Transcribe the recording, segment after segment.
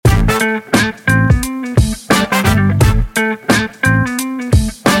I'm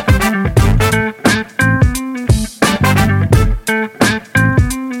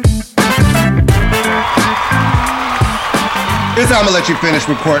gonna let you finish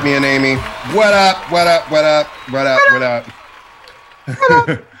with Courtney and Amy. What up? What up? What up? What up? What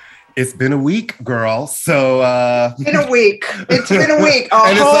up? It's been a week, girl. So it's been a week. It's been a week.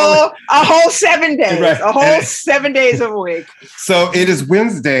 A whole 7 days. Right. A whole 7 days of a week. So it is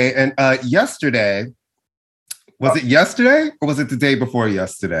Wednesday, and yesterday. Was it yesterday or was it the day before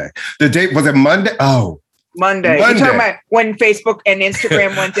yesterday? The day was it Monday? Oh. Monday. You're talking about when Facebook and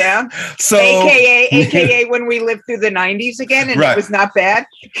Instagram went down? So AKA when we lived through the 90s again and It was not bad.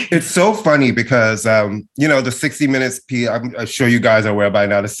 It's so funny because, the 60 Minutes piece, I'm sure you guys are aware by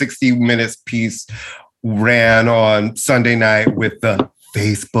now, the 60 Minutes piece ran on Sunday night with the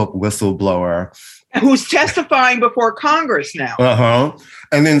Facebook whistleblower. Who's testifying before Congress now. Uh-huh.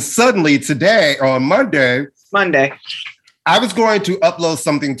 And then suddenly today, on Monday, I was going to upload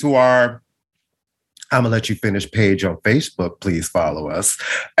something to our I'm going to let you finish page on Facebook. Please follow us.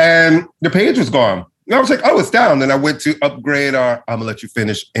 And the page was gone. And I was like, oh, it's down. Then I went to upgrade our I'm going to let you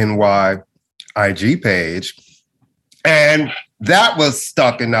finish NY IG page. And that was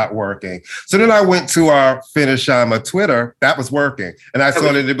stuck and not working. So then I went to our Finish Twitter. That was working. And I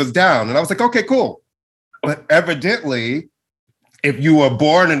saw that it was down. And I was like, okay, cool. But evidently, if you were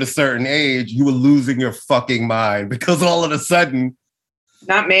born at a certain age, you were losing your fucking mind because all of a sudden,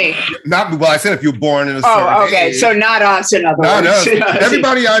 not me. I said if you're born in a certain age. So not us, in other words. Not us.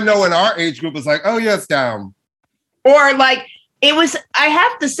 Everybody I know in our age group was like, oh, yeah, it's down. Or like, it was, I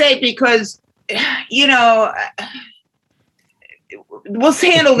have to say, because, we'll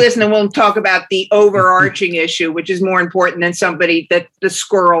handle this and then we'll talk about the overarching issue, which is more important than somebody that the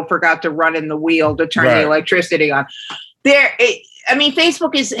squirrel forgot to run in the wheel to turn the electricity on.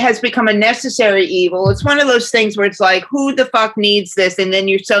 Facebook has become a necessary evil. It's one of those things where it's like, who the fuck needs this? And then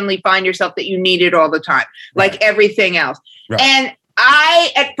you suddenly find yourself that you need it all the time, like everything else. Right. And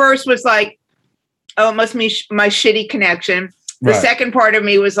I, at first, was like, oh, it must be my shitty connection. The second part of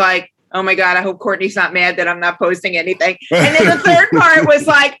me was like, oh my God, I hope Courtney's not mad that I'm not posting anything. And then the third part was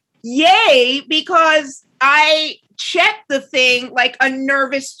like, yay, because I checked the thing like a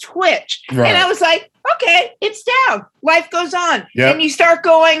nervous twitch. Right. And I was like, okay, it's down. Life goes on. Yep. And you start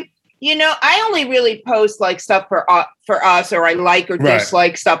going, I only really post like stuff for us, or I like or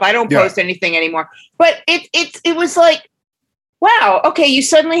dislike stuff. I don't post anything anymore. But it was like, wow, okay, you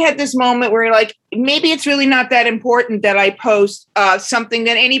suddenly had this moment where you're like, maybe it's really not that important that I post something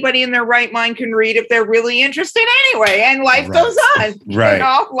that anybody in their right mind can read if they're really interested anyway. And life goes on. Right.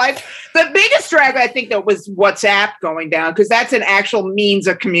 The biggest drag, I think, that was WhatsApp going down, because that's an actual means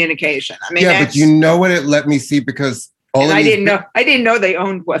of communication. I mean, but you know what it let me see, because I didn't know they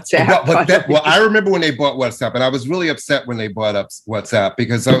owned WhatsApp. I remember when they bought WhatsApp, and I was really upset when they bought up WhatsApp,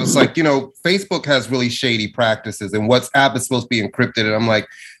 because I was like, Facebook has really shady practices, and WhatsApp is supposed to be encrypted, and I'm like,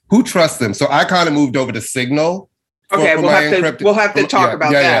 who trusts them? So I kind of moved over to Signal. Okay, we'll have to talk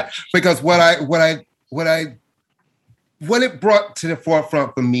about that. Yeah. Because what it brought to the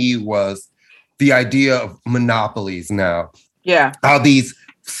forefront for me was the idea of monopolies now. Yeah. How these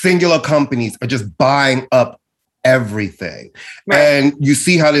singular companies are just buying up everything. Right. And you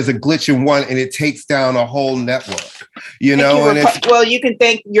see how there's a glitch in one and it takes down a whole network, you can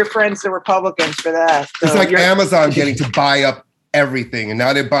thank your friends, the Republicans, for that. So it's like Amazon getting to buy up everything, and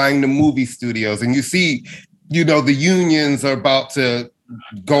now they're buying the movie studios, and you see, the unions are about to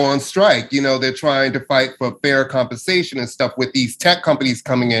go on strike. They're trying to fight for fair compensation and stuff with these tech companies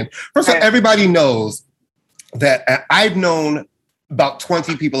coming in. First of all, everybody knows that I've known about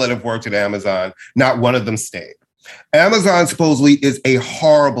 20 people that have worked at Amazon. Not one of them stayed. Amazon supposedly is a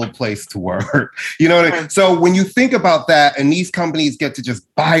horrible place to work. You know what I mean? So when you think about that, and these companies get to just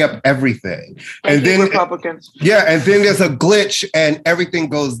buy up everything, and then Republicans. And then there's a glitch and everything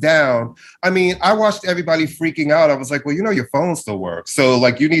goes down. I mean, I watched everybody freaking out. I was like, well, your phone still works. So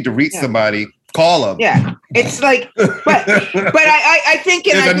like, you need to reach somebody, call them. Yeah. It's like, but I think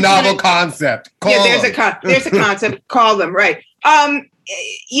there's a novel concept. There's a concept. Call them. Right.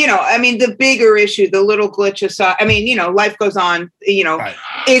 The bigger issue, the little glitch aside, life goes on,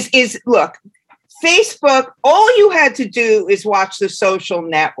 is look, Facebook, all you had to do is watch The Social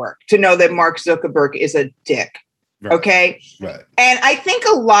Network to know that Mark Zuckerberg is a dick. Right. Okay. Right. And I think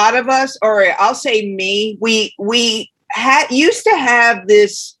a lot of us, or I'll say me, we used to have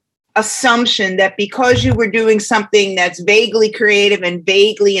this assumption that because you were doing something that's vaguely creative and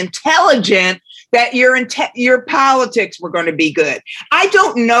vaguely intelligent, that your politics were going to be good. I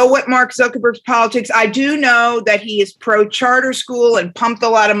don't know what Mark Zuckerberg's politics. I do know that he is pro-charter school and pumped a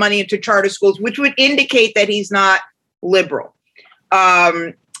lot of money into charter schools, which would indicate that he's not liberal.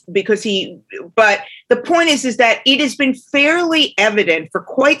 But the point is that it has been fairly evident for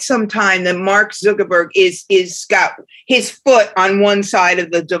quite some time that Mark Zuckerberg is got his foot on one side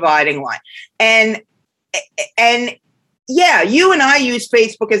of the dividing line. And yeah, you and I use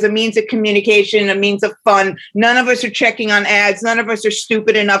Facebook as a means of communication, a means of fun. None of us are checking on ads. None of us are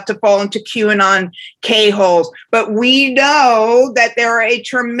stupid enough to fall into QAnon K-holes. But we know that there are a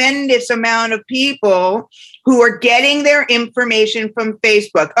tremendous amount of people who are getting their information from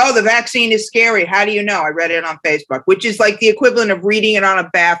Facebook. Oh, the vaccine is scary. How do you know? I read it on Facebook, which is like the equivalent of reading it on a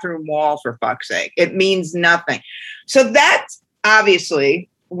bathroom wall, for fuck's sake. It means nothing. So that's obviously...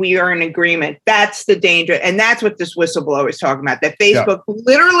 we are in agreement. That's the danger. And that's what this whistleblower is talking about, that Facebook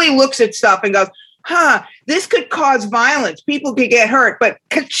literally looks at stuff and goes, this could cause violence. People could get hurt, but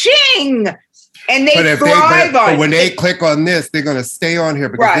ka-ching! And they thrive on it. When they click on this, they're going to stay on here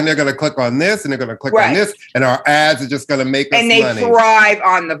because then they're going to click on this and they're going to click on this and our ads are just going to make us money. And they thrive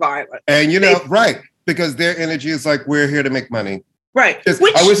on the violence. And because their energy is like, we're here to make money. Right.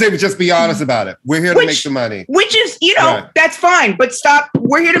 I wish they would just be honest about it. We're here to make the money. Which is, that's fine. But stop.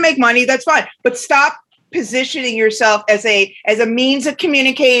 We're here to make money. That's fine. But stop positioning yourself as a means of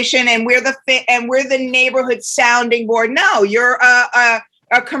communication and we're the neighborhood sounding board. No, you're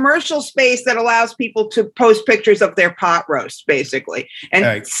a commercial space that allows people to post pictures of their pot roast, basically.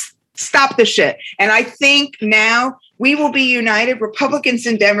 And stop the shit. And I think now we will be united, Republicans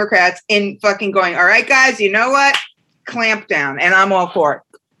and Democrats, in fucking going, all right, guys, you know what? Clamp down, and I'm all for it.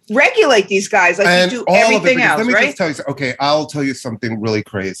 Regulate these guys like you do everything else, let me right? just tell you, okay, I'll tell you something really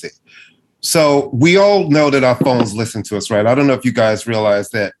crazy. So we all know that our phones listen to us, right? I don't know if you guys realize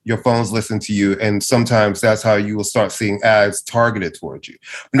that your phones listen to you, and sometimes that's how you will start seeing ads targeted towards you.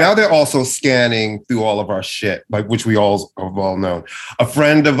 Now they're also scanning through all of our shit, like which we all have all known. A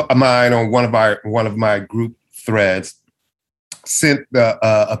friend of mine on one of my group threads sent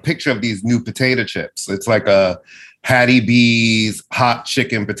a picture of these new potato chips. It's like a Hattie B's hot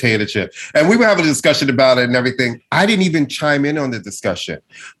chicken potato chip. And we were having a discussion about it and everything. I didn't even chime in on the discussion,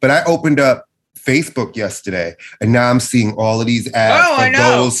 but I opened up Facebook yesterday and now I'm seeing all of these ads for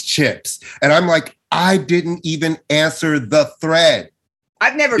those chips. And I'm like, I didn't even answer the thread.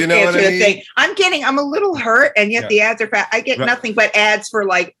 I've never answered a thing. I'm a little hurt, and yet the ads are fat. I get nothing but ads for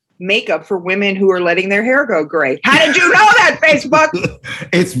like makeup for women who are letting their hair go gray. How did you know that, Facebook?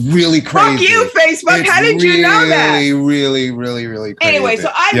 It's really crazy. Fuck you, Facebook. How did you know that? Really, really, really crazy. Anyway,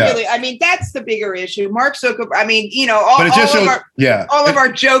 so that's the bigger issue. Mark Zuckerberg, all of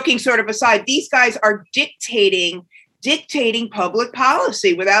our joking sort of aside, these guys are dictating public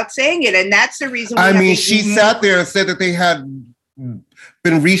policy without saying it. And that's the reason. She sat there and said that they had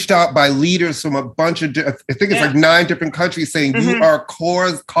been reached out by leaders from a bunch of, I think it's like 9 different countries saying you are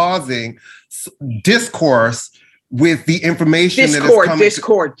causing discourse with the information that is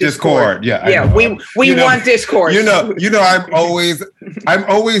coming. Discord. Yeah. We want discourse. I'm always.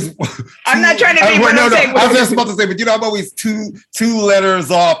 I'm not trying to be. I was just about to say, but I'm always two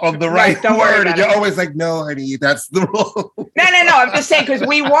letters off of the right word, and you're always like, no, honey, that's the wrong. No. I'm just saying because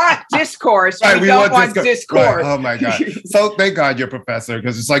we want discourse. We don't want discourse. Right. Oh my god! So thank God you're professor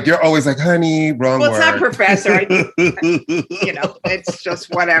because it's like you're always like, honey, wrong word. Well, it's not professor. It's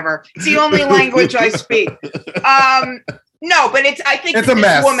just whatever. It's the only language I speak. No, but I think it's a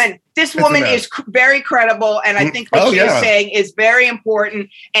mess. This woman is very credible, and I think what she is saying is very important,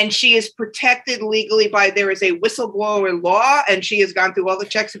 and she is protected legally there is a whistleblower law, and she has gone through all the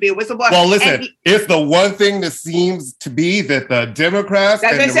checks to be a whistleblower. Well, listen, it's the one thing that seems to be that the Democrats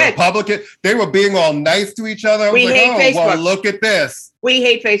and the Republicans, they were being all nice to each other. We hate Facebook. Well, look at this. We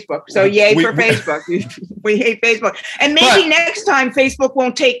hate Facebook. So yay for Facebook. We hate Facebook. And maybe next time Facebook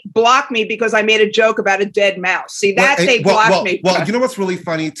won't block me because I made a joke about a dead mouse. See, they blocked me. Well, you know what's really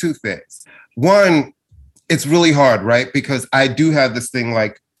funny? 2 things. One, it's really hard, right? Because I do have this thing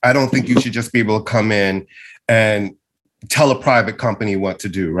like, I don't think you should just be able to come in and tell a private company what to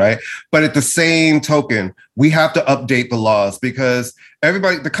do, right? But at the same token, we have to update the laws because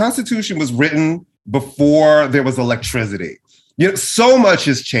the Constitution was written before there was electricity. So much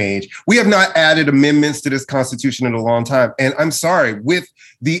has changed. We have not added amendments to this Constitution in a long time. And I'm sorry, with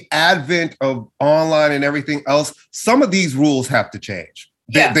the advent of online and everything else, some of these rules have to change.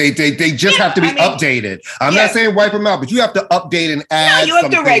 They just have to be updated. I'm not saying wipe them out, but you have to update and add. No, you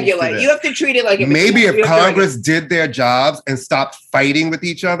have to regulate. You have to treat it like maybe if Congress did their jobs and stopped fighting with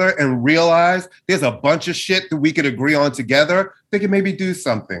each other and realized there's a bunch of shit that we could agree on together, they could maybe do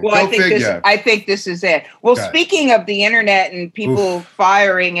something. Well, I think this is it. Well, speaking of the internet and people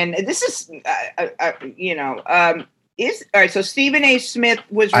firing, and this is, all right. So Stephen A. Smith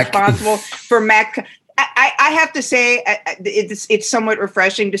was responsible for Mac. I have to say, it's somewhat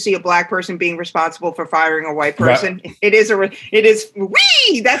refreshing to see a black person being responsible for firing a white person. Right. It is.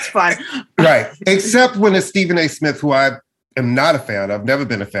 That's fun. Right. Except when it's Stephen A. Smith, who I am not a fan of, never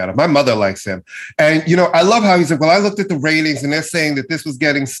been a fan of. My mother likes him. And, I love how he's like, well, I looked at the ratings and they're saying that this was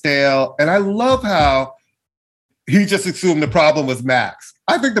getting stale. And I love how he just assumed the problem was Max.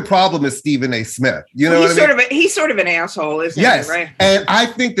 I think the problem is Stephen A. Smith. He's sort of an asshole, isn't he? Right. And I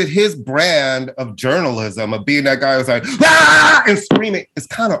think that his brand of journalism, of being that guy who's like, and screaming, is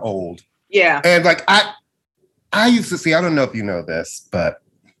kind of old. Yeah. And like, I used to see, I don't know if you know this, but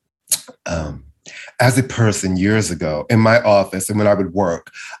as a person years ago in my office and when I would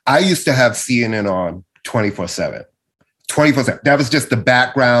work, I used to have CNN on 24/7. 24/7. That was just the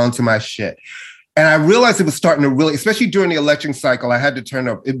background to my shit. And I realized it was starting to really, especially during the election cycle, I had to turn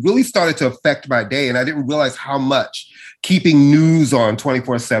up. It really started to affect my day. And I didn't realize how much keeping news on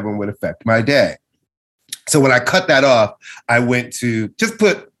 24/7 would affect my day. So when I cut that off, I went to just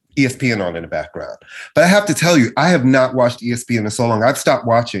put ESPN on in the background. But I have to tell you, I have not watched ESPN in so long. I've stopped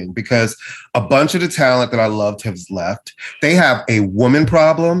watching because a bunch of the talent that I loved has left. They have a woman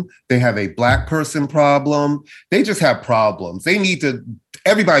problem. They have a black person problem. They just have problems.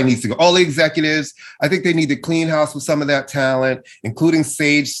 Everybody needs to go. All the executives, I think they need to clean house with some of that talent, including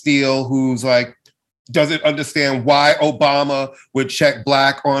Sage Steele, who's like, doesn't understand why Obama would check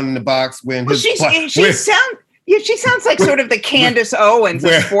black on the box when she sounds like sort of the Candace Owens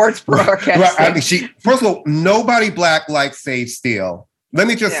of sports broadcasting. Right, I mean, first of all, nobody black likes Sage Steele. Let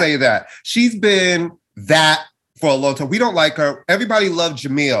me just say that. She's been that for a long time. We don't like her. Everybody loved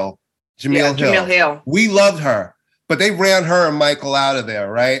Jamil Hill. We loved her, but they ran her and Michael out of there,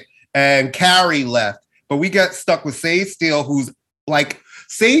 right? And Carrie left. But we got stuck with Sage Steele, who's like,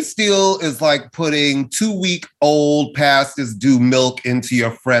 Sage Steele is like putting 2-week-old past is due milk into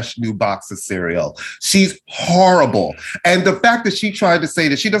your fresh new box of cereal. She's horrible. And the fact that she tried to say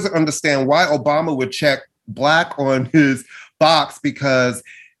that she doesn't understand why Obama would check black on his box because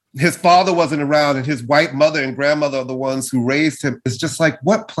his father wasn't around and his white mother and grandmother are the ones who raised him. It's just like,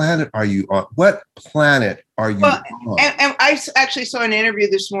 what planet are you on? What planet are you on? And I actually saw an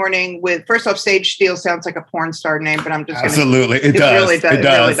interview this morning with, first off, Sage Steele sounds like a porn star name, but I'm just Absolutely. It really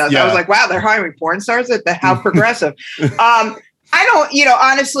does. Yeah. I was like, wow, they're hiring porn stars? How progressive. I don't,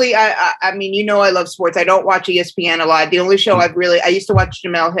 honestly, I mean, I love sports. I don't watch ESPN a lot. The only show I used to watch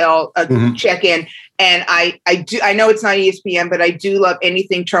Jamel Hill check in. And I know it's not ESPN, but I do love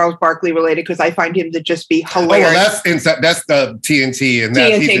anything Charles Barkley related because I find him to just be hilarious. Oh, well, that's the TNT and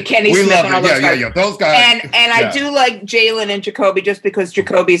Kenny Smith and all those guys. Yeah, those guys. And I do like Jalen and Jacoby just because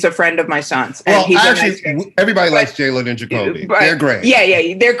Jacoby's a friend of my son's. Well, everybody likes Jalen and Jacoby. They're great.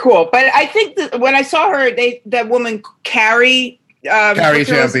 Yeah, they're cool. But I think that when I saw her, that woman Carrie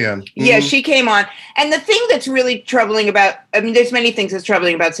Champion. Yeah, she came on. And the thing that's really troubling there's many things that's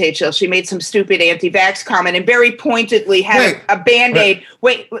troubling about Sage Hill. She made some stupid anti-vax comment and very pointedly had a Band-Aid.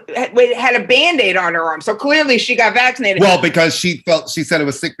 Had a Band-Aid on her arm. So clearly she got vaccinated. Well, because she said it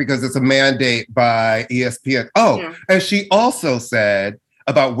was sick because it's a mandate by ESPN. And she also said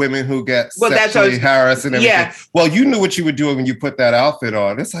about women who get sexually harassed and everything. Yeah. Well, you knew what you were doing when you put that outfit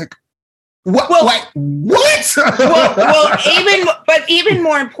on. It's like, what? Even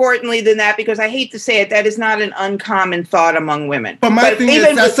more importantly than that, because I hate to say it, that is not an uncommon thought among women. But my thing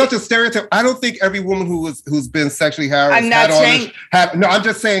is that's such a stereotype. I don't think every woman who's been sexually harassed. I'm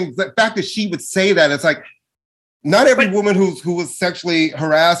just saying the fact that she would say that, it's like not every woman who was sexually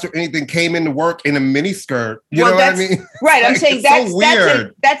harassed or anything came into work in a miniskirt. You know what I mean? Right. I'm saying that's so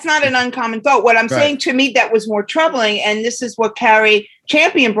weird. That's not an uncommon thought. What I'm saying, to me, that was more troubling, and this is what Carrie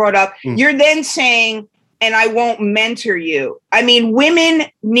Champion brought up. You're then saying, and I won't mentor you. I mean,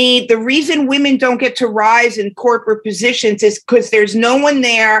 the reason women don't get to rise in corporate positions is because there's no one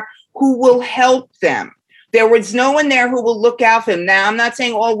there who will help them. There was no one there who will look out for them. Now, I'm not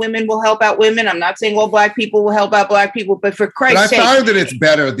saying all women will help out women. I'm not saying all black people will help out black people. But for Christ's sake. I find that it's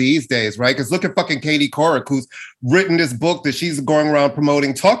better these days, right? Because look at fucking Katie Couric, who's written this book that she's going around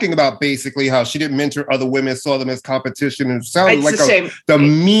promoting, talking about basically how she didn't mentor other women, saw them as competition, and sounded like the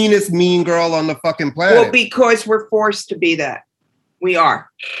meanest mean girl on the fucking planet. Well, because we're forced to be that. We are.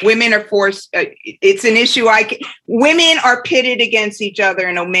 Women are forced. It's an issue. Women are pitted against each other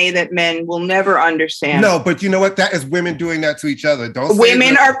in a way that men will never understand. No, but you know what? That is women doing that to each other. Don't.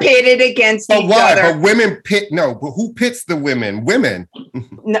 Women are pitted against each why? other. But women pit. No, but who pits the women? Women.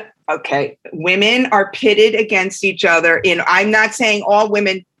 No. Okay. Women are pitted against each other. I'm not saying all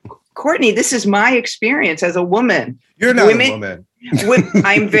women. Courtney, this is my experience as a woman. You're not a woman.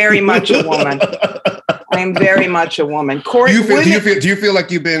 I'm very much a woman. I'm very much a woman. Do you feel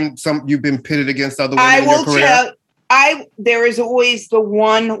like you've been pitted against other women in your career? There is always the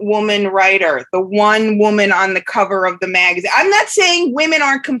one woman writer, the one woman on the cover of the magazine. I'm not saying women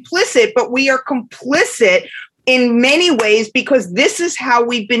aren't complicit, but we are complicit in many ways because this is how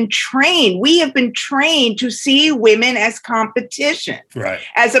we've been trained. We have been trained to see women as competition, right,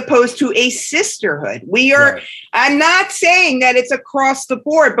 as opposed to a sisterhood. We are, right. I'm not saying that it's across the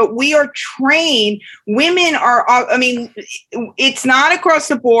board, but we are trained. Women are, I mean, it's not across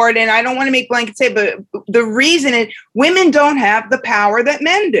the board, and I don't want to make blanket say, but the reason is women don't have the power that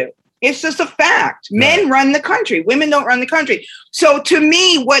men do. It's just a fact. Right. Men run the country. Women don't run the country. So to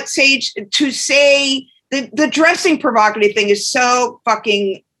me, to say the dressing provocative thing is so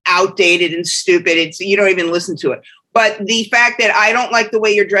fucking outdated and stupid. You don't even listen to it. But the fact that I don't like the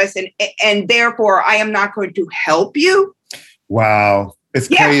way you're dressed and therefore I am not going to help you. Wow. It's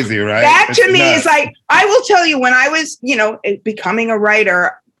crazy, right? That to me is like, I will tell you when I was, becoming a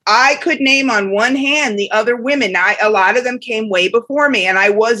writer, I could name on one hand the other women. A lot of them came way before me and I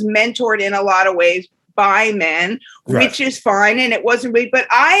was mentored in a lot of ways by men, right, which is fine. And it wasn't really, but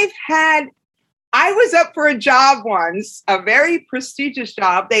I was up for a job once, a very prestigious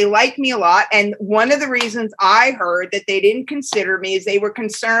job. They liked me a lot. And one of the reasons I heard that they didn't consider me is they were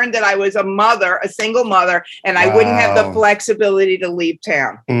concerned that I was a single mother, and I wouldn't have the flexibility to leave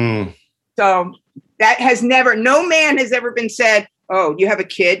town. Mm. So that has no man has ever been said, oh, you have a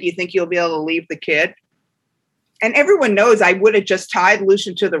kid, you think you'll be able to leave the kid? And everyone knows I would have just tied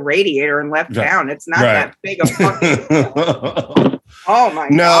Lucian to the radiator and left town. It's not that big a fucking Oh my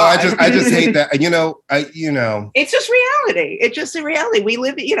God. No, I just hate that. It's just reality. It's just a reality. We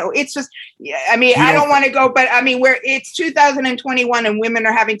live, it's just, I don't want to go, but it's 2021 and women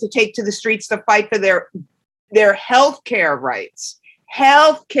are having to take to the streets to fight for their healthcare rights.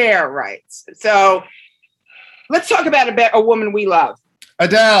 Healthcare rights. So let's talk about a woman we love.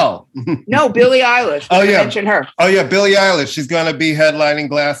 Adele. No, Billie Eilish. Oh, yeah. Mention her. Oh, yeah. Billie Eilish. She's going to be headlining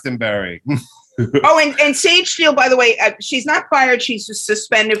Glastonbury. And Sage Steele, by the way, she's not fired. She's just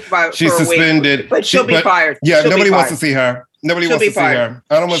suspended for a week. But she'll be fired. Yeah, nobody wants to see her. Nobody wants to see her.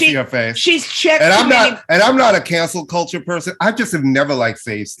 I don't want to see her face. She's checked. And I'm not a cancel culture person. I just have never liked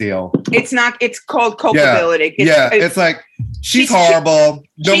Sage Steele. It's called culpability. Yeah, it's like she's horrible.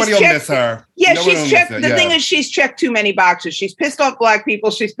 Nobody will miss her. Yeah, she's checked. The thing is, she's checked too many boxes. She's pissed off Black people.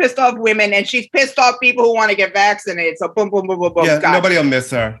 She's pissed off women, and she's pissed off people who want to get vaccinated. So boom, boom, boom, boom, boom. Yeah, nobody will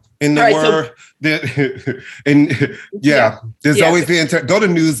miss her. In the there's always the go to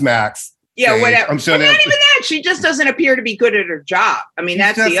Newsmax. Yeah, whatever. I'm sure not even that. She just doesn't appear to be good at her job. I mean,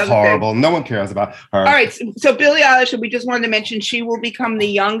 that's the other horrible. thing. No one cares about her. All right. So Billie Eilish, we just wanted to mention she will become the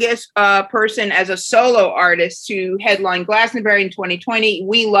youngest person as a solo artist to headline Glastonbury in 2020.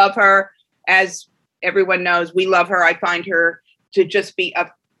 We love her. As everyone knows, we love her. I find her to just be a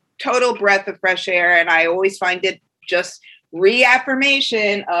total breath of fresh air. And I always find it just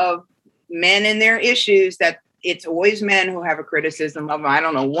reaffirmation of men and their issues that it's always men who have a criticism of them. I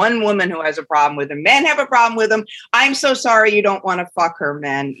don't know one woman who has a problem with them. Men have a problem with them. I'm so sorry you don't want to fuck her,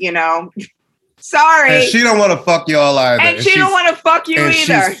 men, Sorry. And she don't want to fuck y'all either. And she don't want to fuck you either.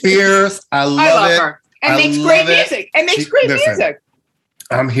 She's fierce. I love her. And makes great music. And makes great music.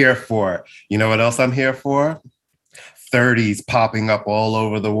 I'm here for it. You know what else I'm here for? 30s popping up all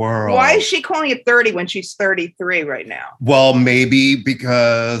over the world. Why is she calling it 30 when she's 33 right now? Well, maybe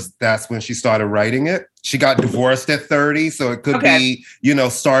because that's when she started writing it. She got divorced at 30, so it could be,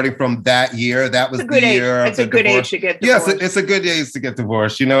 starting from that year. That was the year. It's a good age to get divorced. Yes, it's a good age to get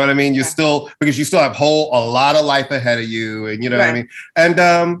divorced. You know what I mean? You still have a lot of life ahead of you, and you know what I mean? And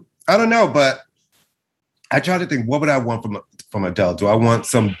I don't know, but I try to think, what would I want from Adele? Do I want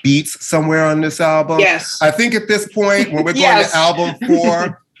some beats somewhere on this album? Yes. I think at this point, when we're going to album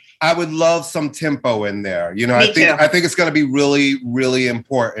 4, I would love some tempo in there. I think it's going to be really, really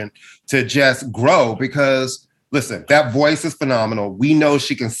important to just grow because, listen, that voice is phenomenal. We know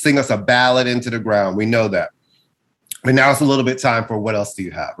she can sing us a ballad into the ground. We know that. But now it's a little bit time for what else do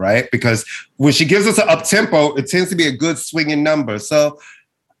you have, right? Because when she gives us an up tempo, it tends to be a good swinging number. So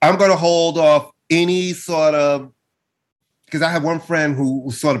I'm going to hold off any sort of because I had one friend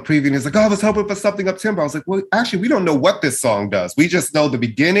who saw the preview and he's like, oh, I was hoping for something up tempo. I was like, well, actually, we don't know what this song does. We just know the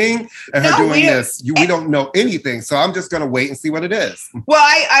beginning and her doing this. We don't know anything. So I'm just going to wait and see what it is. Well,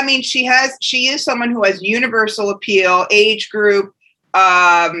 I mean, she is someone who has universal appeal, age group.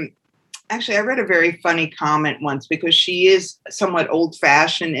 Actually, I read a very funny comment once because she is somewhat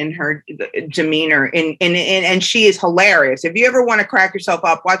old-fashioned in her demeanor, and she is hilarious. If you ever want to crack yourself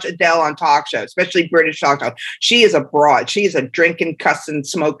up, watch Adele on talk shows, especially British talk shows. She is a broad. She is a drinking, cussing,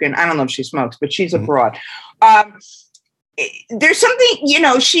 smoking. I don't know if she smokes, but she's a broad. There's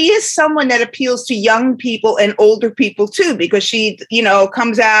something, she is someone that appeals to young people and older people too, because she,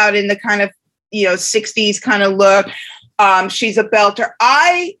 comes out in the kind of, 60s kind of look. She's a belter.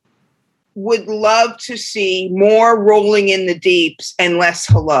 I would love to see more Rolling in the Deeps and less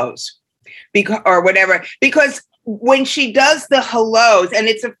hellos, because when she does the hellos, and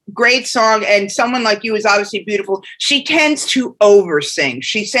it's a great song, and Someone Like You is obviously beautiful, she tends to oversing.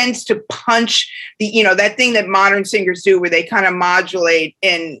 She tends to punch that thing that modern singers do where they kind of modulate,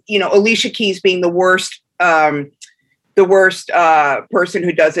 and Alicia Keys being the worst person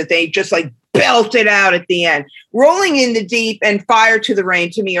who does it. They just like belt it out at the end. Rolling in the Deep and Fire to the Rain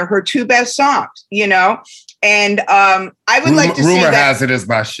to me are her two best songs, and I would like to see that. Rumor Has It is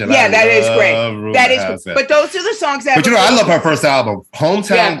my shit. Yeah, that is great. That is, but those are the songs that. But I love her first album.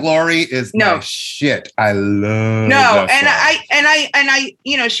 Hometown Glory is my shit. I love. No, and I,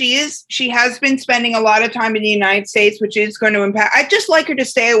 she has been spending a lot of time in the United States, which is going to impact. I just like her to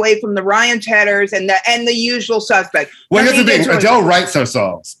stay away from the Ryan Tedders and the usual suspect. Well, here's the thing: Adele writes her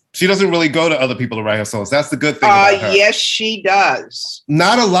songs. She doesn't really go to other people to write her songs. That's the good thing about her. Yes, she does.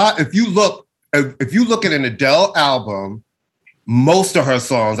 Not a lot. If you look at an Adele album, most of her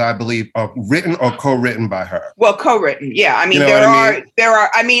songs, I believe, are written or co-written by her. Well, co-written, yeah. I mean, there are.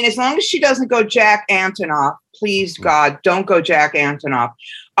 I mean, as long as she doesn't go Jack Antonoff, please God, don't go Jack Antonoff.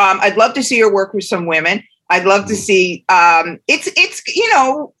 I'd love to see her work with some women. I'd love to see.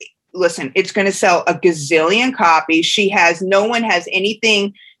 Listen, it's going to sell a gazillion copies. No one has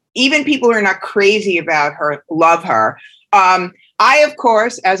anything. Even people who are not crazy about her love her. I, of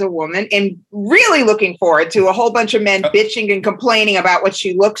course, as a woman, am really looking forward to a whole bunch of men bitching and complaining about what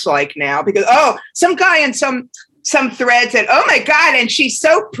she looks like now. Because, some guy in some thread said, oh, my God, and she's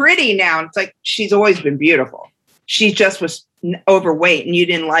so pretty now. And it's like, she's always been beautiful. She just was overweight and you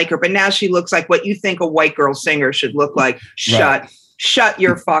didn't like her. But now she looks like what you think a white girl singer should look like. Shut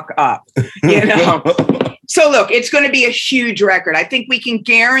your fuck up, So look, it's going to be a huge record. I think we can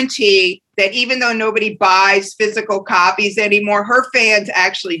guarantee that even though nobody buys physical copies anymore, her fans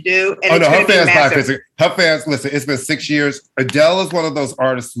actually do. And her fans buy physical. Her fans, listen, it's been 6 years. Adele is one of those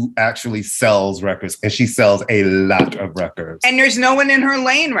artists who actually sells records, and she sells a lot of records. And there's no one in her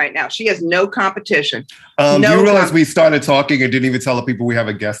lane right now. She has no competition. Do you realize we started talking and didn't even tell the people we have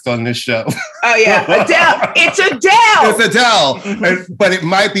a guest on this show? Oh, yeah. Adele. It's Adele. It's Adele. But it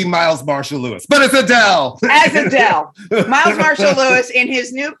might be Miles Marshall Lewis. But it's Adele. As Adele. Miles Marshall Lewis in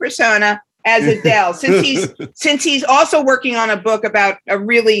his new persona as Adele. Since he's also working on a book about a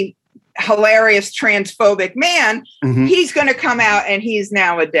really hilarious transphobic man, he's going to come out and he's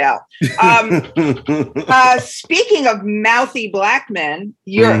now Adele. Speaking of mouthy black men,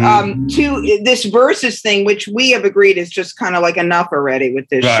 you're to this versus thing, which we have agreed is just kind of like enough already with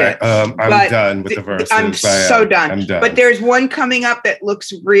this shit. I'm done with the verses. I'm so done. I'm done. But there's one coming up that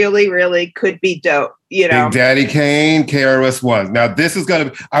looks really, really could be dope. Big Daddy Kane, KRS-One. Now this is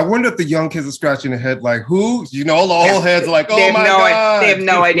gonna. I wonder if the young kids are scratching their head like, who? The whole heads are like, oh my God. They have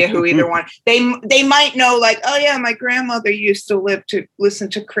no idea who either one. They might know, like, oh yeah, my grandmother used to listen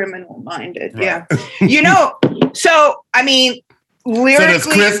to Criminal Minded. Right. Yeah, So I mean,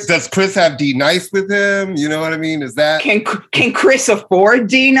 lyrically, so does Chris have D Nice with him? You know what I mean? Is that can Chris afford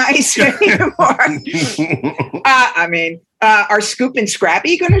D Nice anymore? I mean. Are Scoop and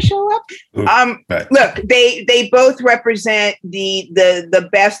Scrappy going to show up? Right. Look, they both represent the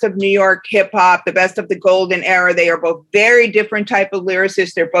best of New York hip hop, the best of the golden era. They are both very different type of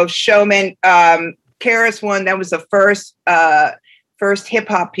lyricists. They're both showmen. KRS-One, that was the first hip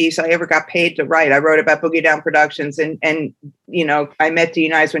hop piece I ever got paid to write. I wrote about Boogie Down Productions, and I met D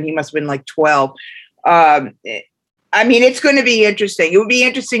Nice when he must have been like 12. I mean, it's going to be interesting. It would be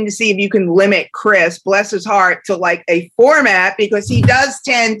interesting to see if you can limit Chris, bless his heart, to like a format, because he does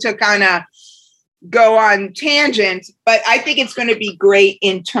tend to kind of go on tangents. But I think it's going to be great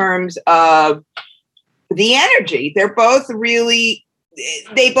in terms of the energy. They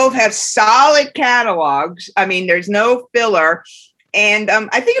both have solid catalogs. I mean, there's no filler. And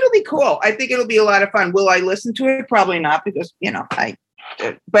I think it'll be cool. I think it'll be a lot of fun. Will I listen to it? Probably not, because,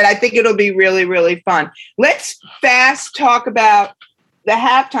 but I think it'll be really, really fun. Let's fast talk about the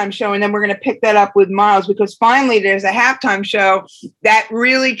halftime show, and then we're going to pick that up with Miles, because finally there's a halftime show that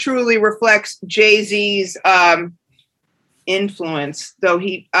really, truly reflects Jay-Z's influence. Though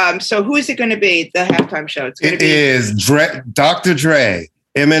so who is it going to be? The halftime show. It is Dr. Dre,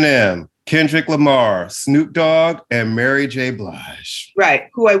 Eminem, Kendrick Lamar, Snoop Dogg, and Mary J. Blige. Right.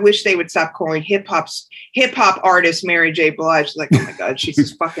 Who I wish they would stop calling hip hop artist Mary J. Blige. Like, oh my God, she's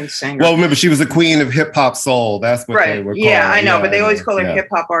this fucking singer. Well, remember, she was the queen of hip hop soul. That's what they were calling. Yeah, I know, but they always call her hip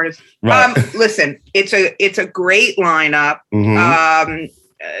hop artist. Right. Listen, it's a great lineup. Mm-hmm.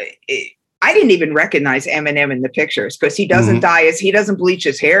 I didn't even recognize Eminem in the pictures because he doesn't he doesn't bleach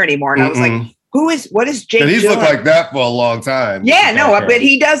his hair anymore. And I was like, what is Jake doing? He's looked like that for a long time. Yeah, no, but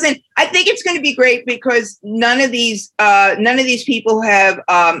he doesn't. I think it's going to be great because none of these people have,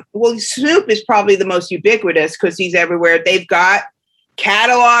 Snoop is probably the most ubiquitous because he's everywhere. They've got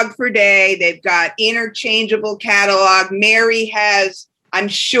catalog for day. They've got interchangeable catalog. Mary has, I'm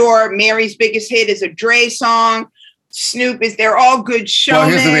sure Mary's biggest hit is a Dre song. Snoop they're all good showmen. Well,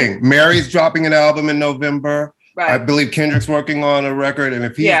 here's the thing. Mary's dropping an album in November. Right. I believe Kendrick's working on a record, and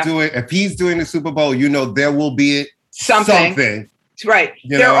if he's doing the Super Bowl, there will be something. Right.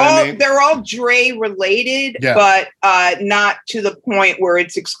 They're all Dre related, but not to the point where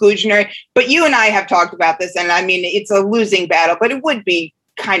it's exclusionary. But you and I have talked about this, and I mean, it's a losing battle, but it would be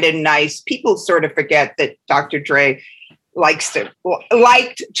kind of nice. People sort of forget that Dr. Dre liked to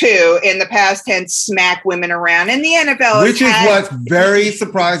in the past tense smack women around, and the NFL, which is what's very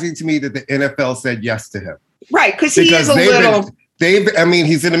surprising to me, that the NFL said yes to him. Right, because he is a little.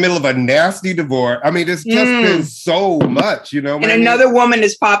 He's in the middle of a nasty divorce. I mean, it's just been so much, And another woman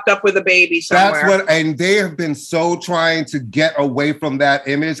has popped up with a baby somewhere. And they have been so trying to get away from that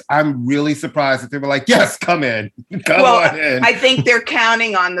image. I'm really surprised that they were like, yes, come in. Come on in. I think they're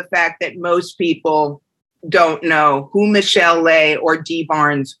counting on the fact that most people don't know who Michelle Lay or Dee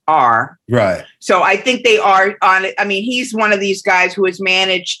Barnes are. Right. So I think they are on it. I mean, he's one of these guys who has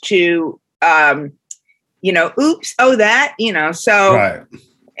managed to, so. Right.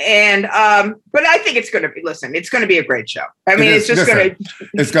 And, but I think it's going to be a great show. I mean,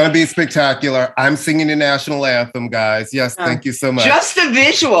 it's going to be spectacular. I'm singing the national anthem, guys. Yes. Thank you so much. Just a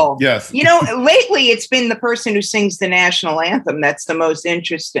visual. Yes. Lately it's been the person who sings the national anthem that's the most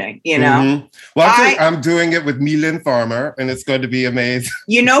interesting, Mm-hmm. Well, I'm doing it with Mylène Farmer, and it's going to be amazing.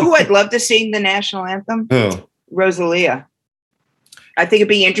 You know who I'd love to sing the national anthem? Who? Rosalia. I think it'd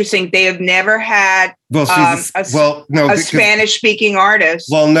be interesting. They have never had a Spanish-speaking artist.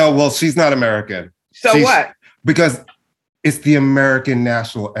 She's not American. What? Because it's the American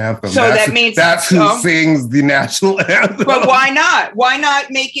national anthem. So that means that's who sings the national anthem. But why not? Why not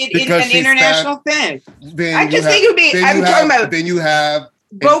make it an international thing? I just think it would be. I'm talking about. Then you have.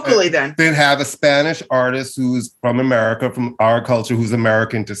 Vocally, then have a Spanish artist who's from America, from our culture, who's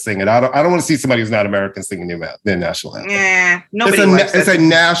American to sing it. I don't want to see somebody who's not American singing their national anthem. Yeah, nobody. It's a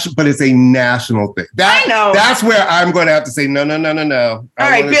national thing. I know. That's where I'm going to have to say no. All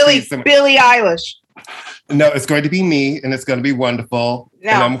right, Billie Eilish. No, it's going to be me, and it's going to be wonderful.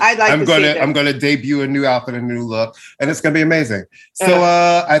 No, I'm going to debut a new outfit, a new look, and it's going to be amazing. So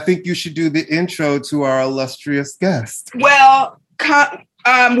I think you should do the intro to our illustrious guest. Well.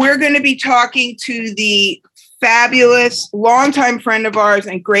 We're going to be talking to the fabulous longtime friend of ours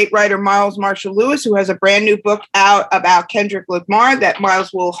and great writer, Miles Marshall Lewis, who has a brand new book out about Kendrick Lamar that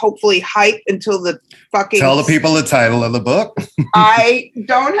Miles will hopefully hype until the fucking... Tell the people the title of the book. I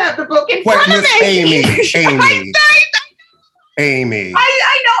don't have the book in front of me. Amy.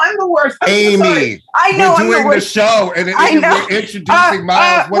 I know I'm the worst. Amy. I know I'm the worst. We're doing the show and we're introducing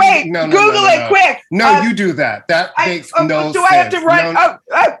Miles. Google it quick. No, you do that. That makes no sense. Do I have to run?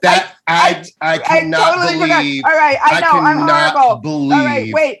 I cannot totally believe. Forgot. All right, I know I'm horrible. Believe all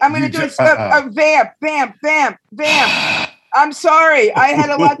right, wait. I'm going to do a vamp. I'm sorry. I had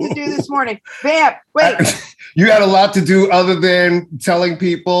a lot to do this morning. Vamp. Wait. You had a lot to do other than telling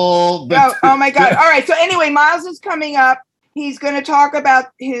people. Oh my God. All right. So anyway, Miles is coming up. He's going to talk about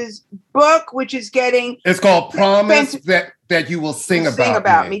his book, which is getting... It's called Promise That You Will Sing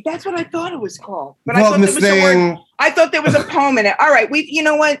About Me. That's what I thought it was called. But I thought there was a poem in it. All right. You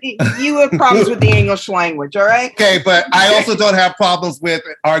know what? You have problems with the English language, all right? Okay, but I also don't have problems with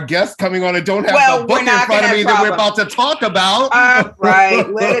our guests coming on and don't have the book in front of me that we're about to talk about. Right.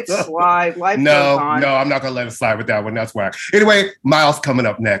 Let it slide. Life goes on. No, I'm not going to let it slide with that one. That's why. Anyway, Miles coming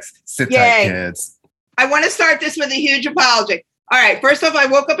up next. Sit tight, kids. I want to start this with a huge apology. All right. First off, I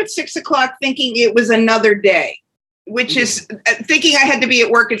woke up at 6:00 thinking it was another day. which is thinking I had to be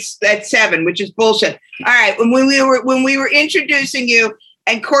at work at 7, which is bullshit. All right, when we were introducing you,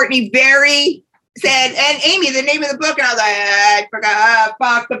 and Courtney Berry said, and Amy, the name of the book, and I was like, I forgot.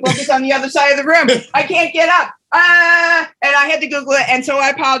 Fuck, the book is on the other side of the room. I can't get up. And I had to Google it, and so I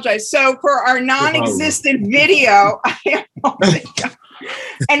apologize. So for our non-existent video,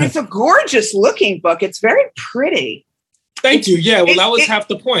 and it's a gorgeous looking book. It's very pretty. Thank you. Yeah, well, that was half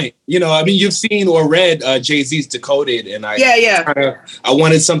the point. You know, I mean, you've seen or read Jay-Z's Decoded, and I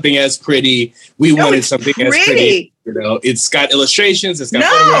wanted something as pretty. We wanted something as pretty. You know, it's got illustrations. It's got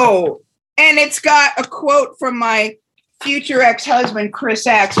photographs. And it's got a quote from my future ex-husband, Chris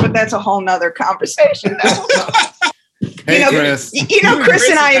X, but that's a whole nother conversation. Hey, Chris. Chris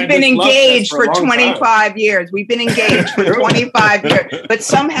and I have been engaged for 25 years. We've been engaged for 25 years, but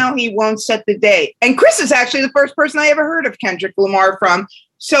somehow he won't set the date. And Chris is actually the first person I ever heard of Kendrick Lamar from.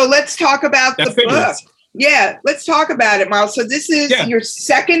 So let's talk about the book. Yeah, let's talk about it, Miles. So this is your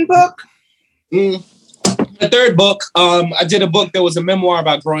second book? The third book. I did a book that was a memoir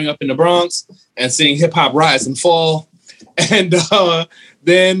about growing up in the Bronx and seeing hip hop rise and fall. And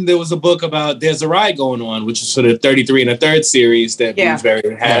then there was a book about There's a Ride Going On, which is for the 33 and a Third series that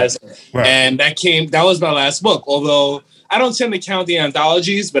Bloomsbury has. Right. And that was my last book. Although I don't tend to count the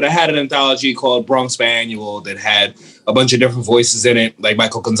anthologies, but I had an anthology called Bronx Biannual that had a bunch of different voices in it, like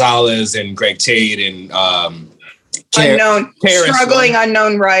Michael Gonzalez and Greg Tate and struggling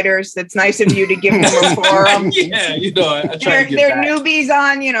unknown writers. That's nice of you to give them a forum. Yeah, you know, I try to give they're newbies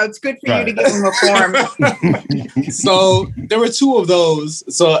on, you know, it's good for you to give them a forum. So there were 2 of those.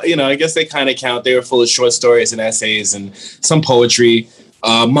 So, you know, I guess they kind of count. They were full of short stories and essays and some poetry.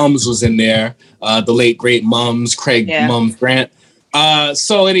 Mums was in there. The late, great Mums, Craig Mums Grant.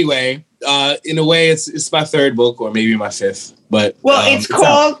 So anyway, in a way, it's my third book or maybe my fifth. But it's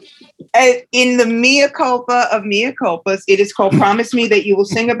called... in the mea culpa of mea culpas, it is called Promise Me That You Will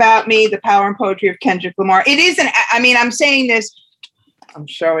Sing About Me, The Power and Poetry of Kendrick Lamar. It is I'm saying this, I'm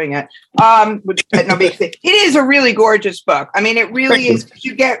showing it. No big thing. It is a really gorgeous book. I mean, it really is.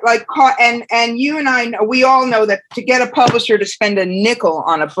 You get like caught, and you and I know, we all know that to get a publisher to spend a nickel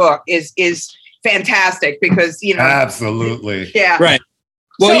on a book is fantastic because, you know. Absolutely. Yeah. Right.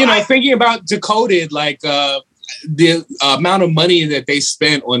 Well, so thinking about Decoded, like, the amount of money that they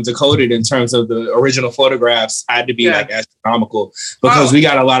spent on Decoded in terms of the original photographs had to be like astronomical because we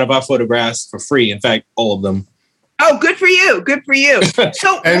got a lot of our photographs for free. In fact, all of them. Oh, good for you. Good for you.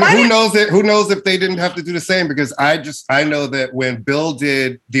 So, and who knows if they didn't have to do the same, because I know that when Bill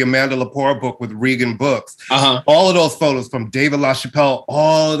did the Amanda Lepore book with Regan Books, all of those photos from David LaChapelle,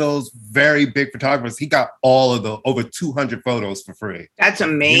 all of those very big photographers, he got all of the over 200 photos for free. That's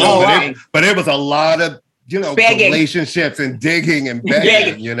amazing. You know, but it was a lot of, begging. Relationships and digging and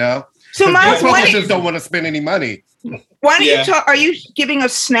begging, you know? So Miles, publishers don't want to spend any money. Why don't you talk? Are you giving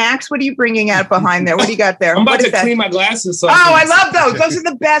us snacks? What are you bringing out behind there? What do you got there? I'm about to clean my glasses. So I love those. Those are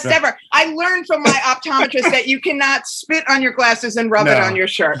the best ever. I learned from my optometrist that you cannot spit on your glasses and rub it on your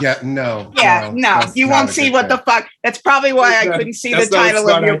shirt. No. You won't see what the fuck. That's probably why I couldn't see the title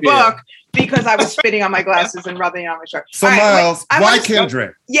of your book. Because I was spitting on my glasses and rubbing it on my shirt. So Miles, why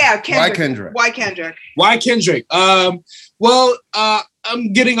Kendrick? Kendrick. Why Kendrick? Well,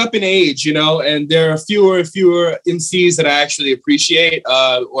 I'm getting up in age, and there are fewer MCs that I actually appreciate,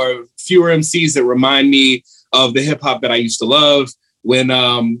 or fewer MCs that remind me of the hip hop that I used to love. When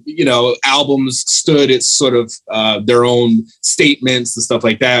albums stood at sort of their own statements and stuff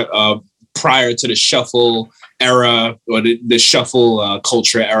like that, prior to the shuffle era or the shuffle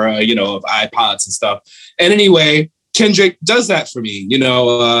culture era, of iPods and stuff. And anyway, Kendrick does that for me.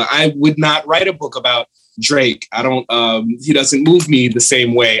 I would not write a book about Drake. I don't, he doesn't move me the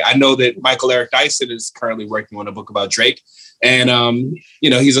same way. I know that Michael Eric Dyson is currently working on a book about Drake, and,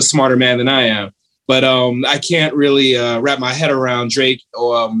 he's a smarter man than I am. But I can't really wrap my head around Drake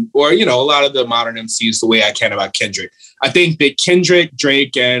or a lot of the modern MCs the way I can about Kendrick. I think that Kendrick,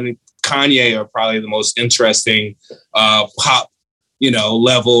 Drake, and Kanye are probably the most interesting pop,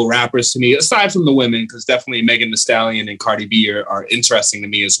 level rappers to me, aside from the women, because definitely Megan Thee Stallion and Cardi B are interesting to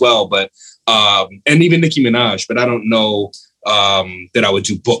me as well. But and even Nicki Minaj, but I don't know that I would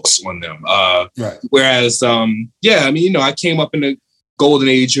do books on them. Right. Whereas, I came up in the golden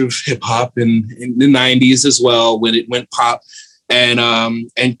age of hip hop in the 90s as well, when it went pop. And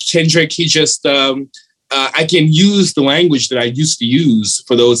Kendrick, he just, I can use the language that I used to use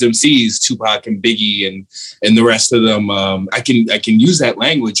for those MCs, Tupac and Biggie and the rest of them. I can use that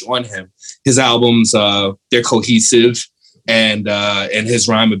language on him. His albums, they're cohesive, and his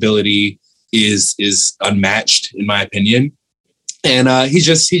rhyme ability is unmatched in my opinion. And he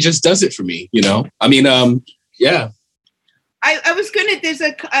just does it for me, I mean, Yeah. I was going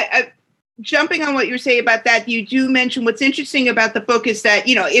to, jumping on what you were saying about that, you do mention what's interesting about the book is that,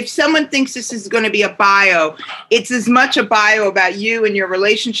 you know, if someone thinks this is going to be a bio, it's as much a bio about you and your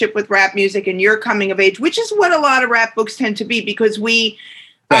relationship with rap music and your coming of age, which is what a lot of rap books tend to be, because we,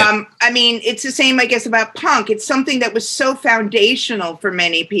 right. I mean, it's the same, I guess, about punk. It's something that was so foundational for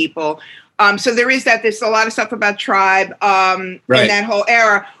many people. So there is that. There's a lot of stuff about Tribe right. in that whole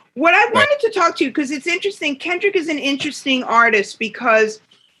era. What I wanted to talk to you, because it's interesting, Kendrick is an interesting artist because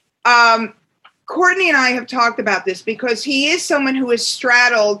Courtney and I have talked about this, because he is someone who has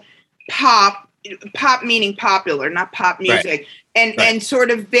straddled pop meaning popular, not pop music, and sort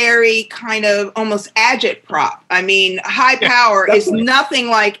of very kind of almost agitprop. I mean, High Power is nothing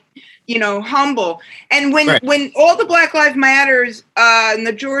like, you know, Humble. And when all the Black Lives Matters and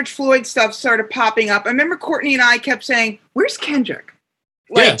the George Floyd stuff started popping up, I remember Courtney and I kept saying, "Where's Kendrick?"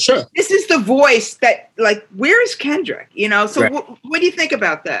 Like, yeah, sure. This is the voice that, like, where is Kendrick? You know, so what do you think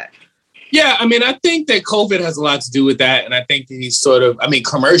about that? Yeah, I mean, I think that COVID has a lot to do with that. And I think that he's sort of, I mean,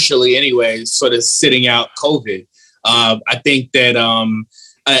 commercially anyway, sort of sitting out COVID. I think that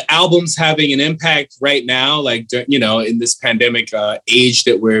albums having an impact right now, like, you know, in this pandemic age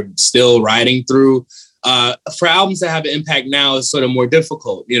that we're still riding through, for albums to have an impact now is sort of more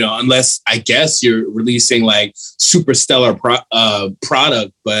difficult, you know, unless I guess you're releasing like super stellar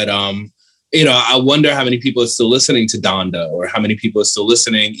product. But, you know, I wonder how many people are still listening to Donda, or how many people are still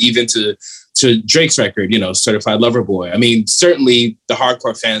listening even to Drake's record, you know, Certified Lover Boy. I mean, certainly the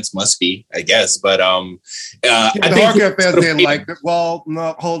hardcore fans must be, I guess. But I think the hardcore fans didn't like it. Well,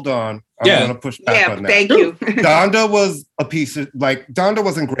 no, hold on. I'm going to push back on that. Thank you. Donda was a piece of, like, Donda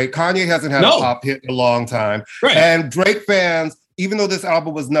wasn't great. Kanye hasn't had a pop hit in a long time. Right. And Drake fans, even though this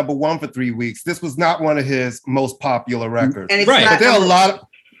album was #1 for 3 weeks, this was not one of his most popular records. And but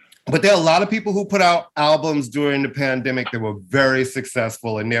there are a lot of people who put out albums during the pandemic that were very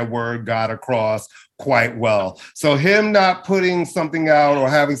successful, and their word got across quite well. So him not putting something out or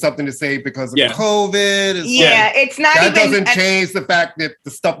having something to say because of COVID, it's not that doesn't change the fact that the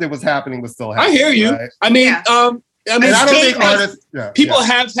stuff that was happening was still happening. I hear you. Right? I mean, I mean, I don't think artists. People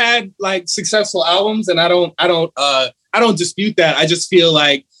have had like successful albums, and I don't dispute that. I just feel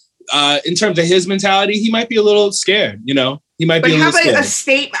like, in terms of his mentality, he might be a little scared. You know. He might be a little scared. But how about a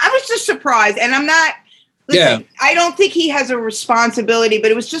statement? I was just surprised, and I'm not. Listen, I don't think he has a responsibility, but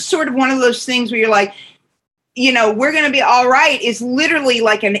it was just sort of one of those things where you're like, you know, we're going to be all right is literally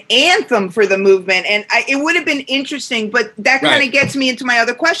like an anthem for the movement, and it would have been interesting. But that kind of gets me into my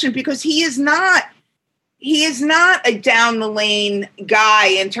other question, because he is not a down the lane guy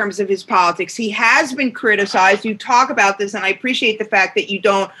in terms of his politics. He has been criticized. You talk about this, and I appreciate the fact that you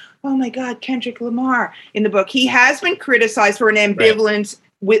don't. Oh my God, Kendrick Lamar in the book. He has been criticized for an ambivalence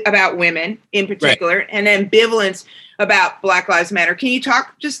about women in particular, and ambivalence about Black Lives Matter. Can you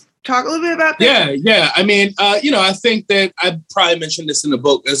talk a little bit about that? Yeah. I mean, you know, I think that I probably mentioned this in the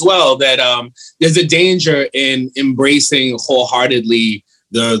book as well, that there's a danger in embracing wholeheartedly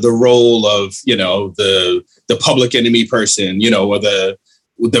the role of, you know, the public enemy person, you know, or the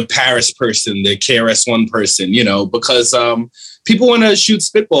Paris person, the KRS-One person, you know, because people want to shoot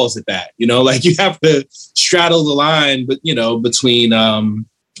spitballs at that, you know, like you have to straddle the line, but you know, between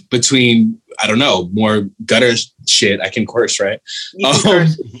I don't know, more gutter shit. I can curse, right? You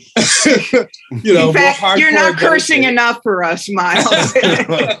know, in fact, you're not cursing enough for us, Miles.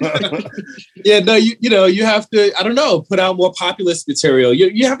 No, you know, you have to, I don't know, put out more populist material.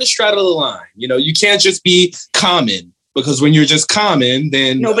 You have to straddle the line. You know, you can't just be common, because when you're just common,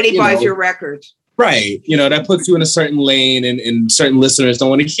 then nobody buys your records. Right. You know, that puts you in a certain lane, and certain listeners don't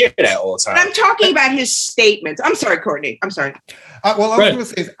want to hear that all the time. But I'm talking about his statements. I'm sorry, Courtney. I'm sorry. Well, I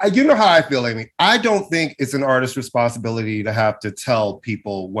was going to say, you know how I feel, Amy. I don't think it's an artist's responsibility to have to tell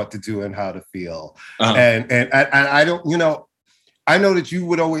people what to do and how to feel. And I don't, you know, I know that you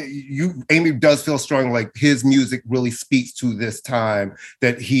would always, Amy does feel strong, like his music really speaks to this time,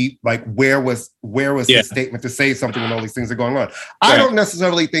 that he, like, where was his statement to say something when all these things are going on? I don't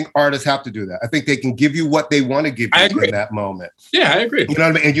necessarily think artists have to do that. I think they can give you what they want to give you in that moment. Yeah, I agree. You know what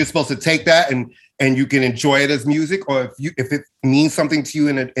I mean? And you're supposed to take that and you can enjoy it as music, or if it means something to you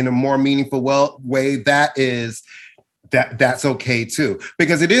in a more meaningful way, that's okay too,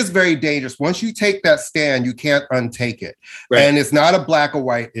 because it is very dangerous. Once you take that stand, you can't untake it. Right. And it's not a black or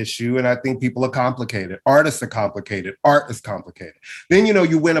white issue. And I think people are complicated. Artists are complicated. Art is complicated. Then, you know,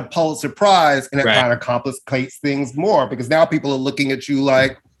 you win a Pulitzer Prize, and it kind of complicates things more, because now people are looking at you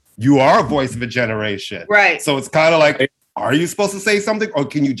like you are a voice of a generation. Right. So it's kind of like, are you supposed to say something, or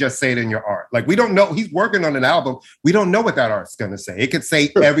can you just say it in your art? Like, we don't know. He's working on an album. We don't know what that art's going to say. It could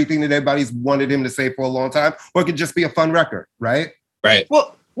say everything that everybody's wanted him to say for a long time, or it could just be a fun record, right? Right.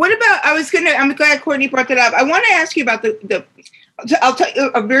 Well, what about, I'm glad Courtney brought that up. I want to ask you about I'll tell you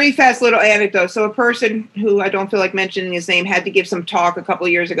a very fast little anecdote. So a person who I don't feel like mentioning his name had to give some talk a couple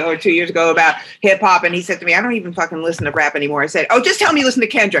of years ago or 2 years ago about hip hop. And he said to me, I don't even fucking listen to rap anymore. I said, oh, just tell me you listen to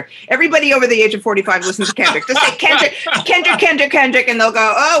Kendrick. Everybody over the age of 45 listens to Kendrick. Just say Kendrick. And they'll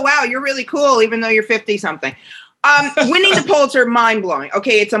go, oh, wow, you're really cool, even though you're 50 something. Winning the Pulitzer, mind-blowing.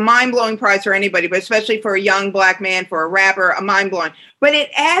 Okay, it's a mind-blowing prize for anybody, but especially for a young black man, for a rapper, a mind-blowing. But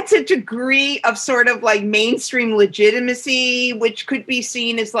it adds a degree of sort of like mainstream legitimacy, which could be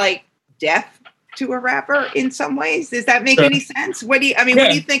seen as like death to a rapper in some ways. Does that make any sense? What do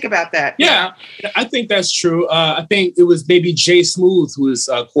you think about that? Yeah, I think that's true. I think it was maybe Jay Smooth who was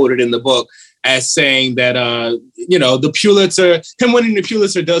quoted in the book as saying that, the Pulitzer, him winning the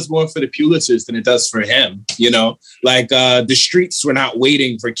Pulitzer does more for the Pulitzers than it does for him, like the streets were not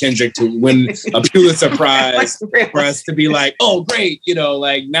waiting for Kendrick to win a Pulitzer Prize for us to be like, oh, great.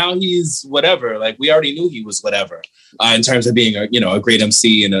 Like now he's whatever, like we already knew he was whatever in terms of being a great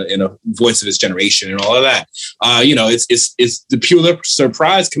MC and a voice of his generation and all of that. It's the Pulitzer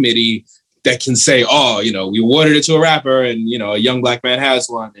Prize committee that can say, oh, we awarded it to a rapper and, a young black man has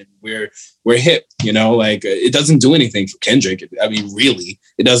one and we're hip, like it doesn't do anything for Kendrick. I mean, really,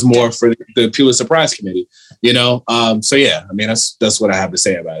 it does more for the Pulitzer Prize committee, So, yeah, I mean, that's what I have to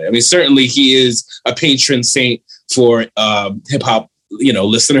say about it. I mean, certainly he is a patron saint for hip hop,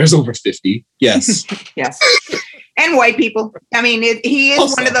 listeners over 50. Yes. Yes. And white people. I mean, he is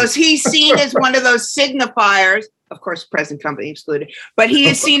also one of those, he's seen as one of those signifiers. Of course, present company excluded, but he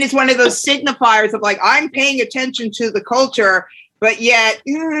is seen as one of those signifiers of like, I'm paying attention to the culture, but yet,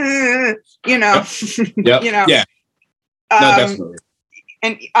 Yep. Yeah. No, definitely.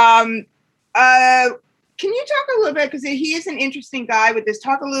 And can you talk a little bit, because he is an interesting guy with this,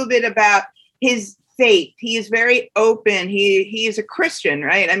 talk a little bit about his faith. He is very open. He is a Christian,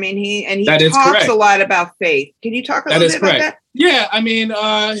 right? I mean, he talks a lot about faith. Can you talk a little bit about that? Yeah, I mean,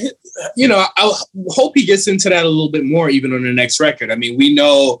 I hope he gets into that a little bit more, even on the next record. I mean, we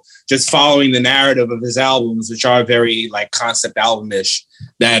know just following the narrative of his albums, which are very like concept album-ish,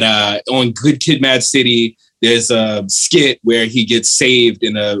 that on Good Kid, Mad City, there's a skit where he gets saved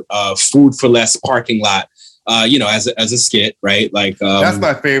in a Food for Less parking lot. As a skit, right? Like that's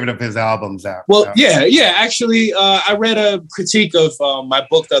my favorite of his albums. Well, yeah. Actually, I read a critique of my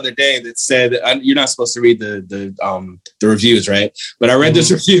book the other day that said you're not supposed to read the reviews, right? But I read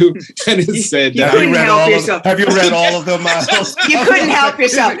this review and it said, "Have you read all of them, Miles?" You couldn't help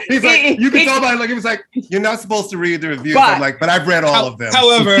yourself. He's like, you can tell by he was like, "You're not supposed to read the reviews." I'm like, "But I've read all of them."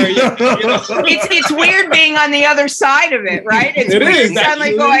 However, it's weird being on the other side of it, right? It's weird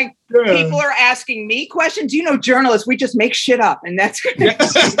suddenly going. Yeah. People are asking me questions. Journalists, we just make shit up, and that's good.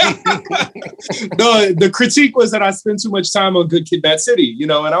 No, the critique was that I spend too much time on Good Kid, Mad City,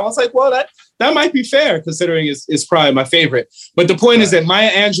 and I was like, well, that might be fair considering it's probably my favorite. But the point is that Maya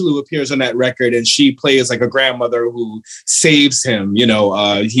Angelou appears on that record, and she plays like a grandmother who saves him.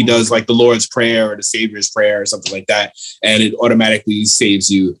 He does like the Lord's Prayer or the Savior's Prayer or something like that, and it automatically saves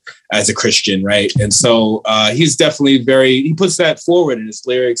you as a Christian, right? And so he's definitely he puts that forward in his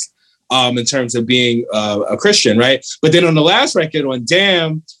lyrics. In terms of being a Christian, right? But then on the last record, on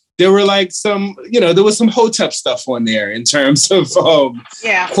Damn, there were like some, there was some Hotep stuff on there in terms of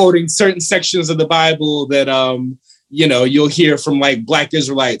quoting certain sections of the Bible that, you'll hear from like Black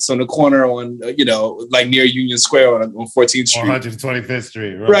Israelites on the corner on, like near Union Square on 14th Street. 125th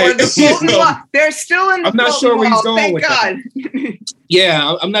Street, right? They're still in the I'm not sure where he's going Thank with God. that.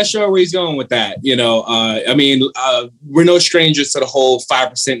 Yeah, I'm not sure where he's going with that. I mean, we're no strangers to the whole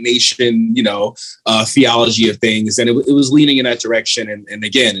 5% nation, theology of things. And it was leaning in that direction. And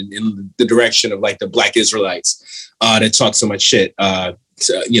again, in the direction of like the Black Israelites that talk so much shit.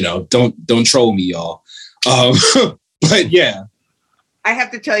 Don't troll me, y'all. But yeah. I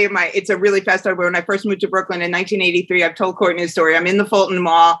have to tell you, it's a really fast story. When I first moved to Brooklyn in 1983, I've told Courtney the story. I'm in the Fulton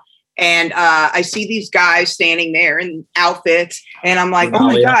Mall. And I see these guys standing there in outfits, and I'm like, oh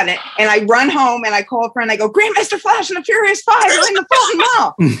my God. And I run home and I call a friend. I go, Grandmaster Flash and the Furious Five are in the Fulton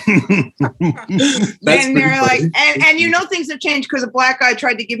Mall. And they're like, and things have changed because a black guy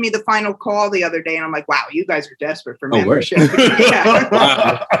tried to give me the final call the other day. And I'm like, wow, you guys are desperate for membership. I'm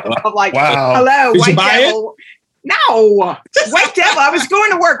like, wow. Hello, Did white you buy devil. No, White Devil. I was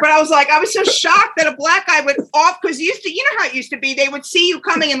going to work, but I was so shocked that a black guy would off because you know how it used to be. They would see you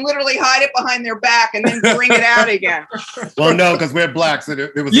coming and literally hide it behind their back and then bring it out again. Well, no, because we're black, so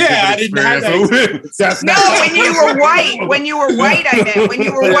it was I didn't have that. When you were white. When you were white, I meant. When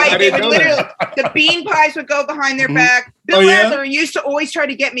you were white, they would literally the bean pies would go behind their back. Bill Adler used to always try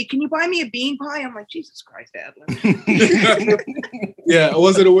to get me. Can you buy me a bean pie? I'm like, Jesus Christ, Adler. Yeah, I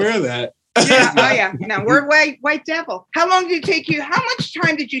wasn't aware of that. Yeah. No, we're White Devil. How long did it take you? How much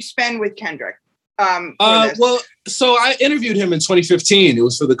time did you spend with Kendrick? Well, so I interviewed him in 2015. It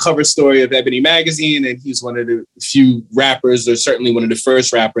was for the cover story of Ebony magazine, and he's one of the few rappers, or certainly one of the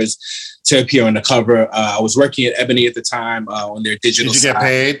first rappers to appear on the cover. I was working at Ebony at the time on their digital side. Did you get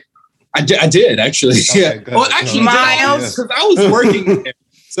paid? I did actually. Okay, yeah. Well, actually, Miles, because I was working with him.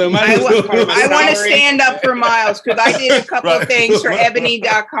 So I want to stand up for Miles because I did a couple of things for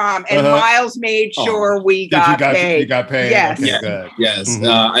ebony.com and Miles made sure we got paid. You got paid? Yes. Okay, yes.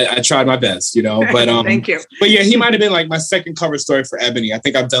 Mm-hmm. I tried my best, but thank you. But yeah, he might have been like my second cover story for Ebony. I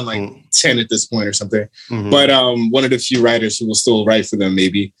think I've done like 10 at this point or something. Mm-hmm. But one of the few writers who will still write for them,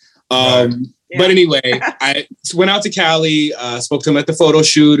 maybe. But anyway, I went out to Cali, spoke to him at the photo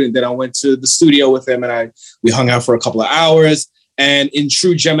shoot, and then I went to the studio with him and we hung out for a couple of hours. And in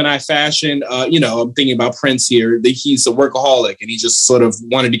true Gemini fashion, I'm thinking about Prince here. He's a workaholic and he just sort of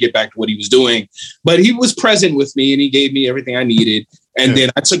wanted to get back to what he was doing. But he was present with me and he gave me everything I needed. And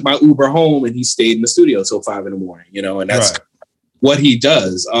then I took my Uber home and he stayed in the studio till 5 a.m, and that's what he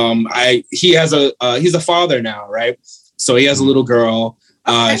does. He's a father now, right? So he has a little girl.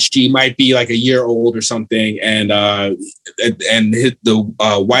 She might be like a year old or something. And the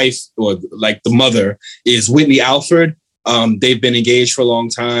wife or like the mother is Whitney Alford. They've been engaged for a long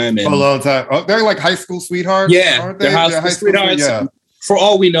time. For a long time. Oh, they're like high school sweethearts? Yeah, aren't they? They're high school sweethearts. Yeah. For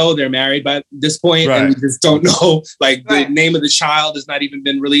all we know, they're married by this point, and we just don't know. Like the name of the child has not even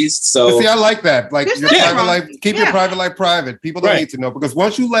been released. So see, I like that. Like your private life, keep your private life private. People don't need to know because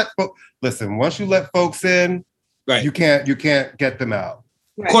once you let folks in, you can't get them out.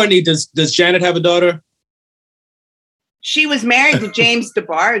 Right. Courtney, does Janet have a daughter? She was married to James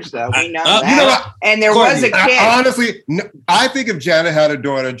DeBarge, though. We know that. And there was a kid. Honestly, I think if Janet had a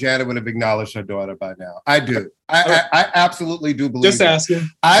daughter, Janet would have acknowledged her daughter by now. I do. I absolutely do believe. Just asking.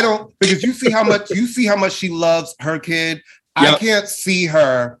 I don't, because you see how much she loves her kid. Yep. I can't see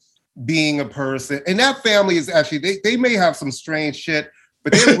her being a person. And that family is actually they may have some strange shit,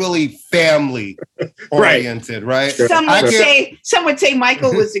 but they're really family oriented, right? Some would say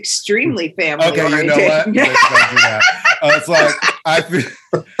Michael was extremely family oriented. Okay, you know what? Let's not do that. It's like I feel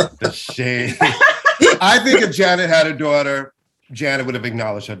the shade. I think if Janet had a daughter, Janet would have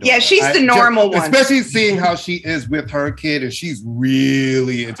acknowledged her daughter. Yeah, she's the normal one. Especially seeing how she is with her kid, and she's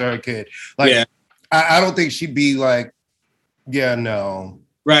really into her kid. Like, I don't think she'd be like, yeah, no.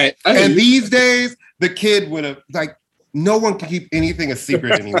 Right. And these days, the kid would have, like, no one can keep anything a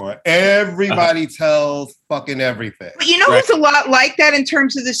secret anymore. Everybody tells fucking everything. But you know who's a lot like that in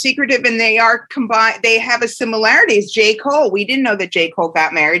terms of the secretive, and they are combined. They have a similarity. Is J. Cole. We didn't know that J. Cole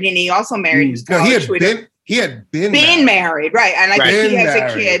got married, and he also married his college sweetheart. He had been married, right? And I think he has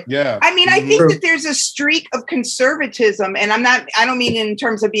a kid. Yeah. I mean, I think that there's a streak of conservatism, and I don't mean in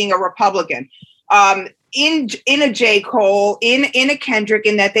terms of being a Republican. In a J. Cole, in a Kendrick,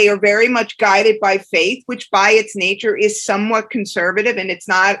 in that they are very much guided by faith, which by its nature is somewhat conservative. And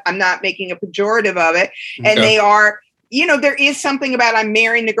I'm not making a pejorative of it. And they are, there is something about I'm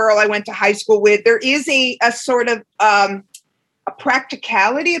marrying the girl I went to high school with. There is a sort of a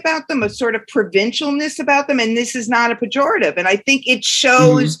practicality about them, a sort of provincialness about them. And this is not a pejorative. And I think it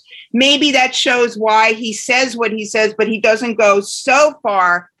shows, maybe that shows why he says what he says, but he doesn't go so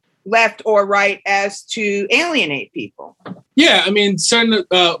far left or right as to alienate people. Yeah, I mean, certain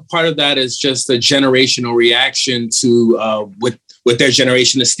part of that is just a generational reaction to what their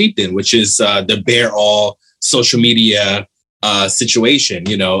generation is steeped in, which is the bear all social media situation.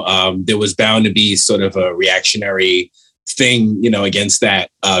 There was bound to be sort of a reactionary thing, against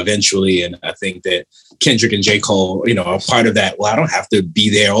that eventually. And I think that Kendrick and J. Cole, are part of that. Well, I don't have to be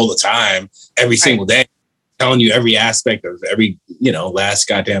there all the time, every single day, telling you every aspect of every, last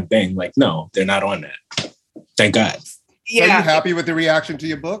goddamn thing. Like, no, they're not on that. Thank God. Yeah. Are you happy with the reaction to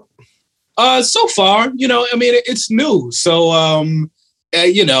your book? So far, it's new. So,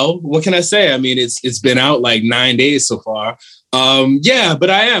 what can I say? I mean, it's been out like 9 days so far. But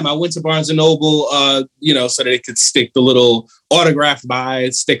I am. I went to Barnes and Noble, so that they could stick the little autographed by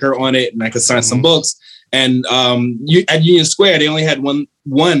sticker on it and I could sign some books. And at Union Square, they only had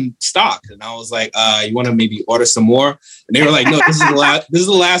one stock, and I was like, "You want to maybe order some more?" And they were like, "No, this is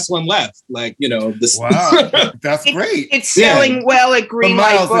the last one left." Like, this. Wow, that's great. It's selling well at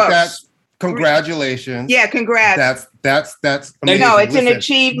Greenlight Books. Congratulations! Yeah, congrats. That's amazing. No, it's an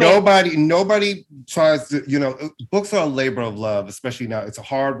achievement. Nobody tries to. Books are a labor of love, especially now. It's a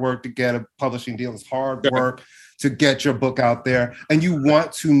hard work to get a publishing deal. It's hard work to get your book out there, and you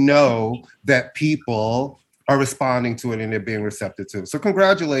want to know that people are responding to it and they're being receptive to it. So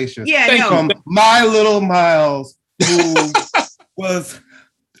congratulations. Yeah, from my little Miles, who was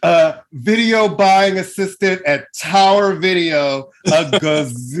a video buying assistant at Tower Video a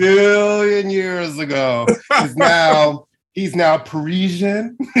gazillion years ago. He's now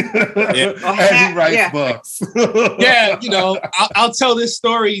Parisian and he writes books. Yeah, I'll tell this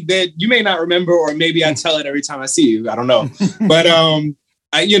story that you may not remember, or maybe I tell it every time I see you. I don't know. But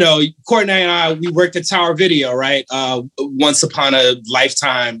Courtney and I, we worked at Tower Video, right? Once upon a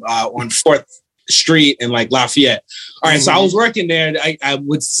lifetime on 4th Street in like Lafayette. All right, so I was working there. I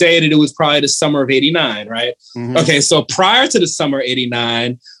would say that it was probably the summer of '89, right? Mm-hmm. Okay, so prior to the summer of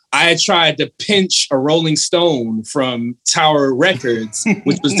 '89, I had tried to pinch a Rolling Stone from Tower Records,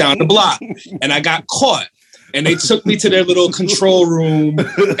 which was down the block, and I got caught. And they took me to their little control room,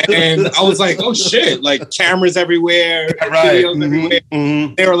 and I was like, "Oh shit!" Like cameras everywhere, videos everywhere.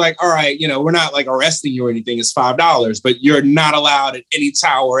 Mm-hmm. They were like, "All right, we're not like arresting you or anything. It's $5, but you're not allowed at any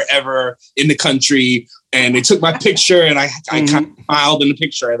tower ever in the country." And they took my picture, and I kind of smiled in the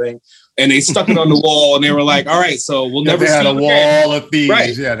picture, I think. And they stuck it on the wall, and they were like, "All right, so we'll never." They had a wall of thieves.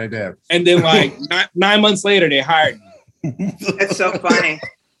 Right. Yeah, they did. And then, like 9 months later, they hired me. That's so funny.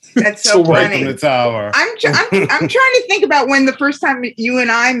 That's so funny. The tower. I'm trying to think about when the first time you and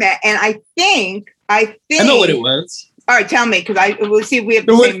I met, and I think I know what it was. All right, tell me, because we'll see if we have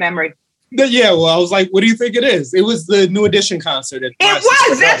the same memory. Yeah, well, I was like, what do you think it is? It was the New Edition concert. It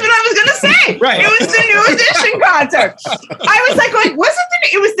was. That's what I was going to say. Right. It was the New Edition concert. I was like,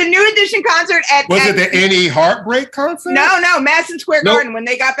 it was the New Edition concert at... Was it the Any Heartbreak concert? No, Madison Square Garden, when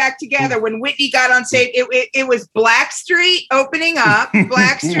they got back together, when Whitney got on stage, it was Blackstreet opening up,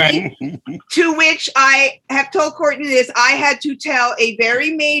 Blackstreet, to which I have told Courtney this, I had to tell a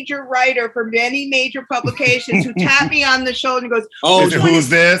very major writer for many major publications who tapped me on the shoulder and goes, who's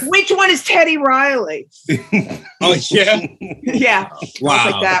this? Which one is Teddy Riley? Oh, yeah? Yeah. Wow. I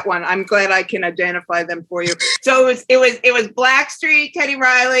was like, that one. I'm glad I can identify them for you. So it was Blackstreet, Teddy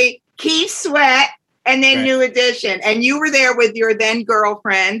Riley, Keith Sweat, and then New Edition. And you were there with your then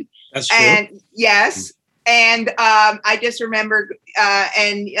girlfriend. That's true. And yes. And I just remember,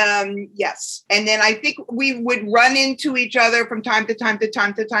 yes. And then I think we would run into each other from time to time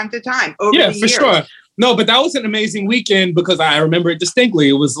over the years. Yeah, for sure. No, but that was an amazing weekend because I remember it distinctly.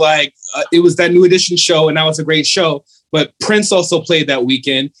 It was like, it was that New Edition show, and that was a great show. But Prince also played that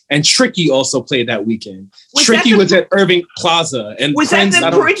weekend, and Tricky also played that weekend. Tricky was at Irving Plaza. And was that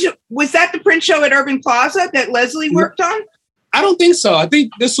the Prince show at Irving Plaza that Leslie worked on? I don't think so. I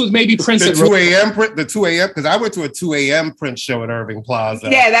think this was maybe Prince the 2 a.m. because I went to a 2 a.m. Prince show at Irving Plaza.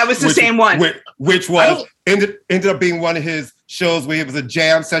 Yeah, that was the same one. Which was ended up being one of his shows where it was a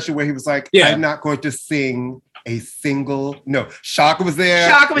jam session where he was like, I'm not going to sing a single. No, Shaka was there.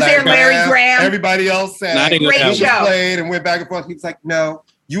 Larry Graham. Everybody else sang. Great show. Played and went back and forth. He was like, no.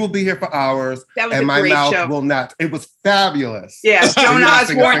 You will be here for hours, and my mouth will not. It was fabulous. Yeah, Joan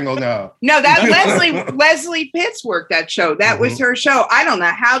Osborne. No, that Leslie Pitts worked that show. That was her show. I don't know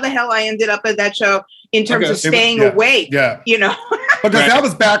how the hell I ended up at that show in terms of staying awake. Yeah, because that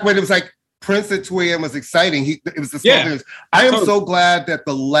was back when it was like Prince at 2 a.m. was exciting. It was the small things. I am so glad that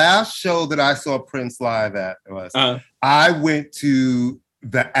the last show that I saw Prince live at was I went to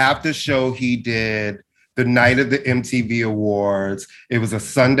the after show he did. The night of the MTV Awards. It was a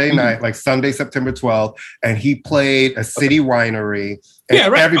Sunday night, like Sunday, September 12th, and he played a city winery, and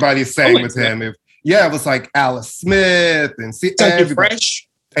everybody sang with him. It was like Alice Smith and Fresh.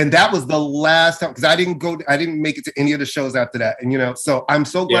 And that was the last time, because I didn't make it to any of the shows after that. And so I'm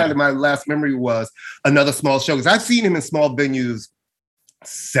so glad that my last memory was another small show, because I've seen him in small venues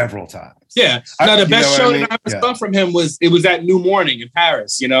several times. Yeah. Now the best show that I ever saw from him was at New Morning in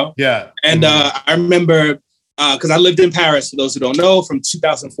Paris, Yeah. And I remember because I lived in Paris, for those who don't know, from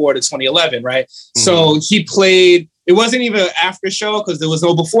 2004 to 2011, right? Mm-hmm. So he played, it wasn't even an after show because there was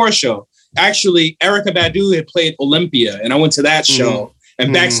no before show. Actually, Erykah Badu had played Olympia, and I went to that show.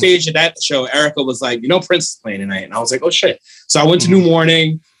 And backstage at that show, Erykah was like, Prince is playing tonight. And I was like, oh shit. So I went to New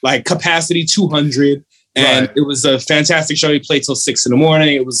Morning, like capacity 200. And it was a fantastic show. He played till 6 a.m.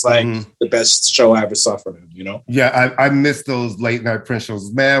 It was like the best show I ever saw from him, Yeah, I missed those late night Prince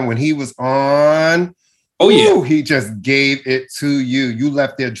shows. Man, when he was on Oh yeah. Ooh, he just gave it to you. You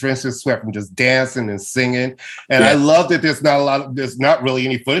left there drenched in sweat from just dancing and singing. And I love that there's not really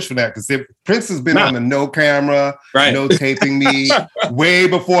any footage for that, because Prince has been on the no camera, no taping me. Way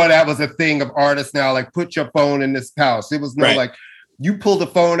before that was a thing of artists now, like put your phone in this pouch. It was no like you pull the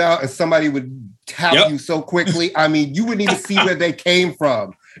phone out and somebody would tap you so quickly. I mean, you wouldn't even see where they came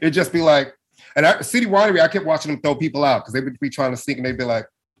from. It'd just be like, and City Winery, I kept watching them throw people out because they would be trying to sneak and they'd be like,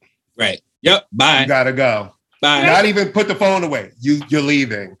 yep, bye. You gotta go. Bye. Not even put the phone away. You're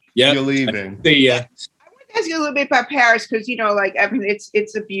leaving. Yeah, you're leaving. See ya. I want to ask you a little bit about Paris, because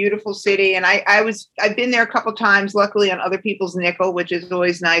it's a beautiful city, and I've been there a couple times, luckily on other people's nickel, which is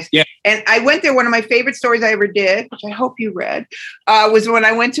always nice. Yeah. And I went there. One of my favorite stories I ever did, which I hope you read, was when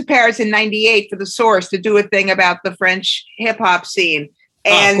I went to Paris in '98 for The Source to do a thing about the French hip hop scene.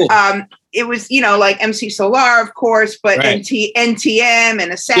 And cool. It was, like MC Solar, of course, but NTM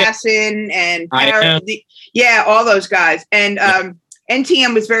and Assassin and all those guys. And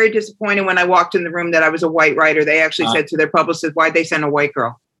NTM was very disappointed when I walked in the room that I was a white writer. They actually said to their publicist, "Why'd they send a white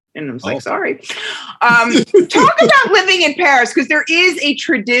girl?" And I was like, sorry. Talk about living in Paris, because there is a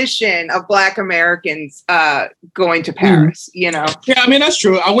tradition of Black Americans going to Paris, Yeah, I mean, that's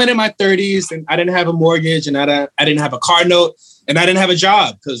true. I went in my 30s and I didn't have a mortgage and I didn't have a car note. And I didn't have a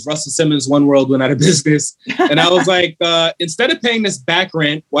job because Russell Simmons' One World went out of business. And I was like, instead of paying this back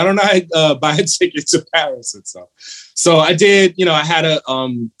rent, why don't I buy a ticket to Paris and stuff? So I did. I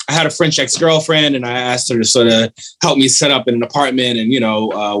had a French ex-girlfriend, and I asked her to sort of help me set up in an apartment. And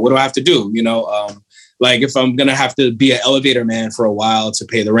what do I have to do? Like if I'm gonna have to be an elevator man for a while to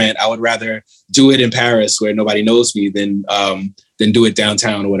pay the rent, I would rather do it in Paris where nobody knows me than do it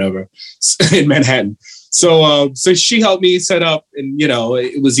downtown or whatever in Manhattan. So she helped me set up, and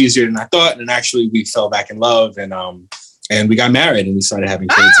it was easier than I thought. And actually, we fell back in love, and we got married, and we started having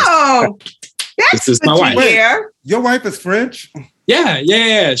kids. Oh, that's this is my wife. Wait, your wife is French?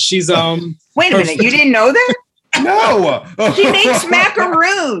 Yeah. She's Wait a minute, you didn't know that? No, she makes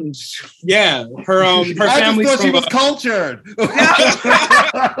macaroons. Yeah, her family. She was cultured.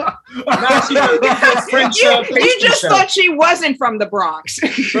 French, you just thought she wasn't from the Bronx.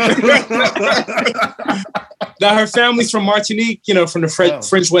 Now her family's from Martinique, from the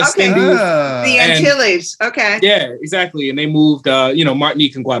French West Indies, the Antilles. Okay. Yeah, exactly. And they moved,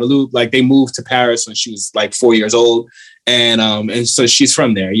 Martinique and Guadeloupe. Like they moved to Paris when she was like 4 years old. And so she's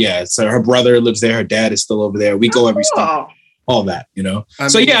from there. Yeah. So her brother lives there. Her dad is still over there. We go every summer. All that,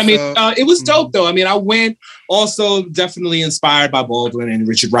 it was dope though. I mean, I went also definitely inspired by Baldwin and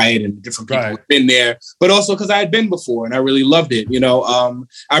Richard Wright and different people who've been there, but also because I had been before and I really loved it.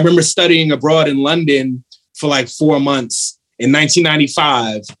 I remember studying abroad in London for like 4 months in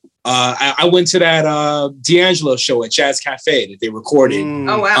 1995. I went to that D'Angelo show at Jazz Cafe that they recorded.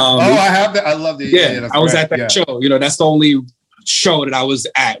 Oh wow! I have that. I love the. Yeah, I was at that show. That's the only show that I was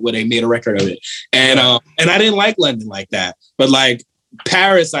at where they made a record of it, and I didn't like London like that, but like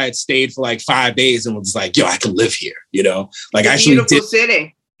Paris, I had stayed for like 5 days and was like, yo, I can live here. Like it's a beautiful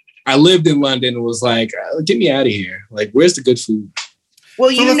city. I lived in London and was like, get me out of here. Like, where's the good food?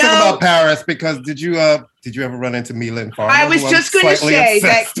 Well, so let's talk about Paris, because did you ever run into Milan Farmer? I was just going to say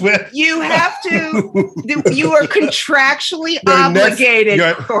that you have to. You are contractually obligated. You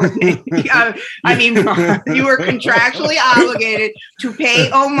are contractually obligated to pay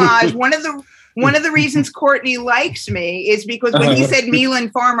homage. One of the reasons Courtney likes me is because when he said Milan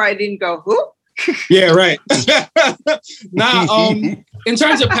Farmer, I didn't go, who? Yeah, right. In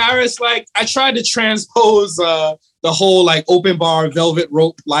terms of Paris, like I tried to transpose the whole like open bar, velvet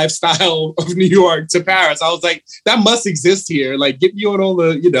rope lifestyle of New York to Paris. I was like, that must exist here. Like, get me on all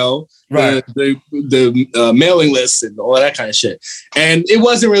the, the mailing lists and all that kind of shit. And it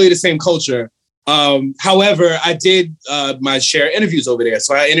wasn't really the same culture. However, I did my share of interviews over there.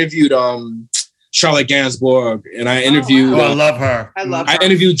 So I interviewed Charlotte Gainsbourg, and I interviewed. I love her. I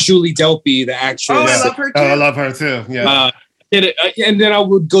interviewed Julie Delpy, the actress. Oh, I love her too. I love her too. Yeah. And then I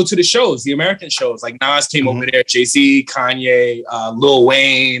would go to the shows, the American shows. Like Nas came over there, Jay-Z, Kanye, Lil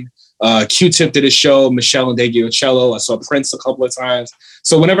Wayne, Q-Tip did a show, Michelle Ndegeocello. I saw Prince a couple of times.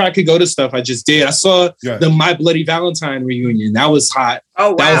 So whenever I could go to stuff, I just did. I saw the My Bloody Valentine reunion. That was hot. Oh,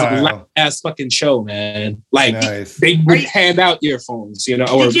 wow. That was a loud-ass fucking show, man. Like, they would hand out earphones,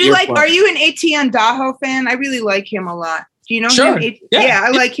 Are you an Etienne Daho fan? I really like him a lot. Do you know him? Yeah, I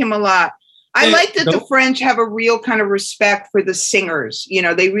like him a lot. I like that the French have a real kind of respect for the singers.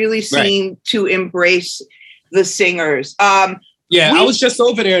 They really seem to embrace the singers. I was just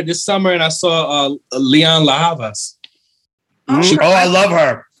over there this summer and I saw Leon La Havas. I love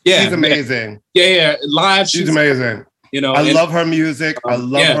her. Yeah, she's amazing. Yeah, live. She's amazing. You know, I love her music. I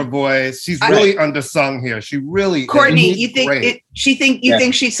love her voice. She's really undersung here. She really, Courtney, you think you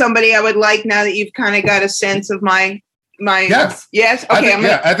think she's somebody I would like now that you've kind of got a sense of my yes.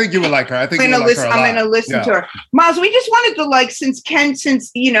 Okay, I think you would like her. I think I'm gonna listen to her. Miles, we just wanted to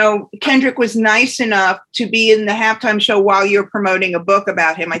since Kendrick was nice enough to be in the halftime show while you're promoting a book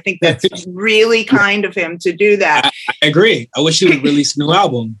about him. I think that's really kind of him to do that. I agree. I wish he would release a new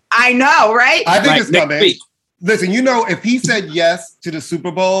album. I know, right? I think it's coming. Week. Listen, if he said yes to the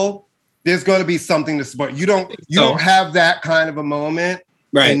Super Bowl, there's going to be something to support. You don't have that kind of a moment,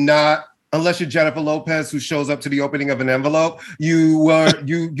 right? And not. Unless you're Jennifer Lopez, who shows up to the opening of an envelope, you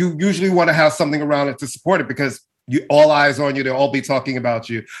usually want to have something around it to support it because all eyes on you. They'll all be talking about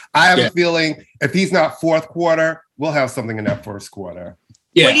you. I have a feeling if he's not fourth quarter, we'll have something in that first quarter.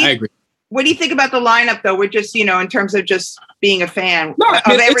 Yeah, I agree. What do you think about the lineup, though? We're just, in terms of just being a fan of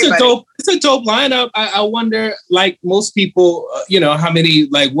everybody. It's a dope lineup. I wonder, like most people, how many,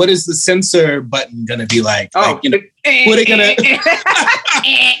 what is the censor button going to be like? Oh, what are they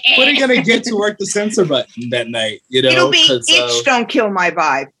going to get to work the censor button that night? It'll be itch, don't kill my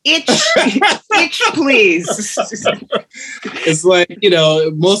vibe. Itch, itch, please. It's like,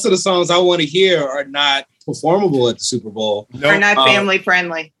 most of the songs I want to hear are not performable at the Super Bowl. They're not family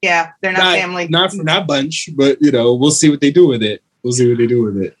friendly. Yeah, they're not family. Not bunch, but we'll see what they do with it.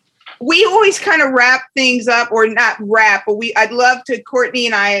 We always kind of wrap things up, or not wrap, but I'd love to, Courtney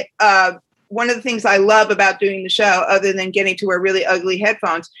and I, one of the things I love about doing the show, other than getting to wear really ugly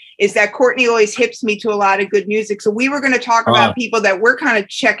headphones, is that Courtney always hips me to a lot of good music. So we were going to talk about people that we're kind of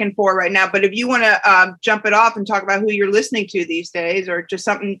checking for right now. But if you want to jump it off and talk about who you're listening to these days, or just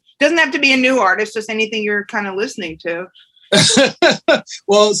something, doesn't have to be a new artist, just anything you're kind of listening to.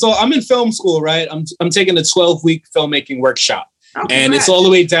 Well, so I'm in film school, right? I'm taking a 12-week filmmaking workshop. Oh, and it's all the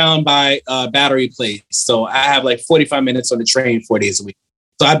way down by Battery Place. So I have 45 minutes on the train 4 days a week.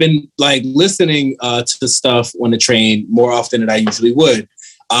 So I've been listening to stuff on the train more often than I usually would.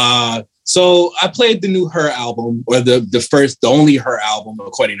 So I played the new Her album, or the only Her album,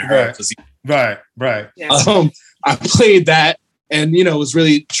 according to her. Right. Yeah. I played that, and was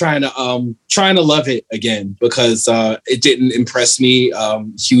really trying to love it again because it didn't impress me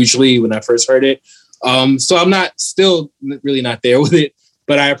hugely when I first heard it. So I'm still really not there with it,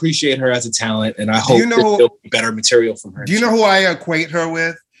 but I appreciate her as a talent, and I hope there'll be better material from her. Do you know who I equate her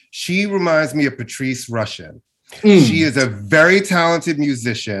with? She reminds me of Patrice Rushen. She is a very talented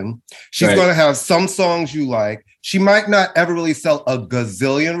musician. She's going to have some songs you like. She might not ever really sell a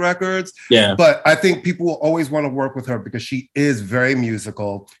gazillion records, but I think people will always want to work with her because she is very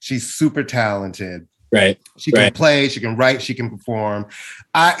musical. She's super talented. Right. She can play, she can write, she can perform.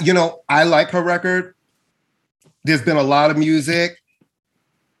 I like her record. There's been a lot of music.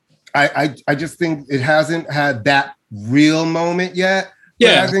 I just think it hasn't had that real moment yet.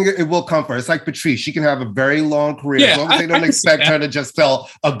 Yeah, I think it will come for her. It's like Patrice. She can have a very long career. As long as they don't expect her to just sell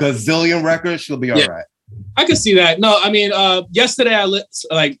a gazillion records, she'll be all right. I can see that. No, I mean, yesterday Hand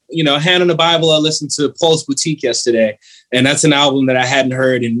on the Bible, I listened to Paul's Boutique yesterday, and that's an album that I hadn't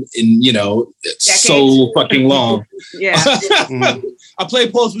heard in so fucking long. Yeah. I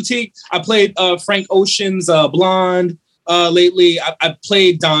played Paul's Boutique. I played Frank Ocean's Blonde lately. I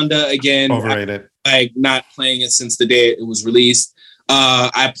played Donda again. Overrated. Not playing it since the day it was released.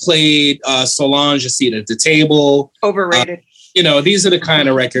 I played Solange, A Seat at the Table. Overrated. These are the kind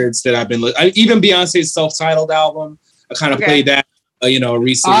of records that I've been even Beyonce's self-titled album. I kind of played that,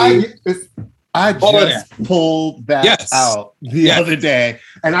 recently. I just pulled that out the other day,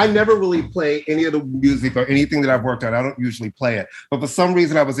 and I never really play any of the music or anything that I've worked on. I don't usually play it, but for some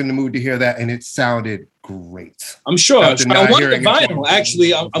reason I was in the mood to hear that, and it sounded great. I'm sure. I want the vinyl.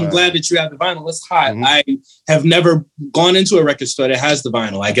 Actually, I'm glad that you have the vinyl. It's hot. Mm-hmm. I have never gone into a record store that has the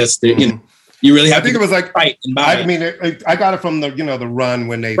vinyl. I guess you really have. I think it was fight and buy. I mean, I got it from the the Run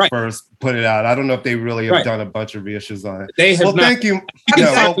when they first put it out. I don't know if they really have done a bunch of reissues on it. They have. Well, thank you. You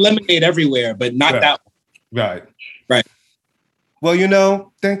can find Lemonade everywhere, but not that one. Right.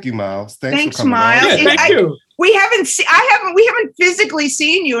 Well, thank you, Miles. Thanks for coming Miles. on. Yeah, thank you. We haven't physically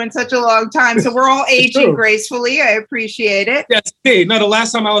seen you in such a long time, so we're all aging gracefully. I appreciate it. Yes. Hey, no, the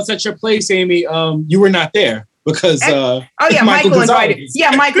last time I was at your place, Amy, you were not there. Because Michael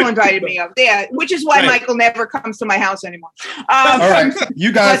invited me up. Yeah, which is why Michael never comes to my house anymore. All right,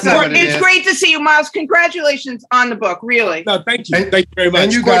 you guys know what it is. It's great to see you, Miles. Congratulations on the book, really. No, thank you. Thank you very much.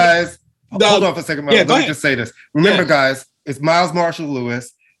 And you guys, hold on for a second, Miles. Let me just say this. Remember, guys, it's Miles Marshall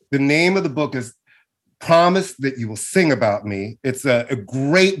Lewis. The name of the book is Promise That You Will Sing About Me. It's a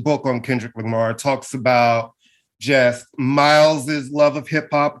great book on Kendrick Lamar. It talks about just Miles's love of hip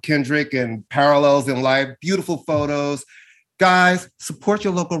hop, Kendrick, and parallels in life, beautiful photos. Guys, support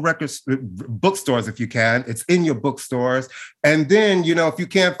your local bookstores if you can. It's in your bookstores. And then, you know, if you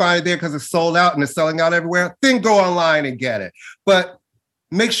can't find it there because it's sold out and it's selling out everywhere, then go online and get it. But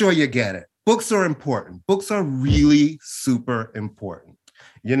make sure you get it. Books are important. Books are really super important.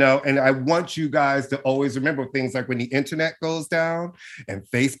 You know, and I want you guys to always remember things like when the internet goes down and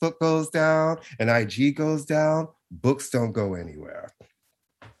Facebook goes down and IG goes down, books don't go anywhere.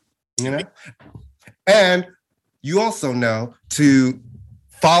 You know? And you also know to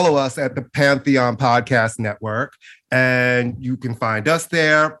follow us at the Pantheon Podcast Network, and you can find us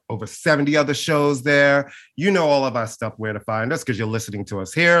there, over 70 other shows there. You know all of our stuff, where to find us, because you're listening to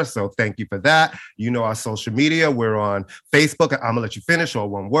us here, so thank you for that. You know our social media. We're on Facebook at I'ma Let You Finish, all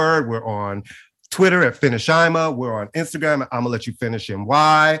one word. We're on Twitter at Finishima. We're on Instagram at I'ma Let You Finish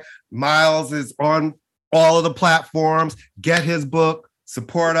NY. Miles is on all of the platforms. Get his book.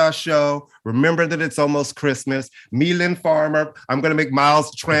 Support our show. Remember that it's almost Christmas. Mealin Farmer. I'm going to make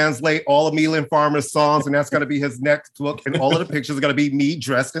Miles translate all of Mealin Farmer's songs, and that's going to be his next book. And all of the pictures are going to be me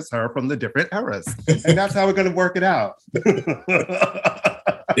dressed as her from the different eras. And that's how we're going to work it out.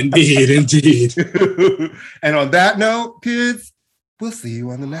 Indeed. And on that note, kids, we'll see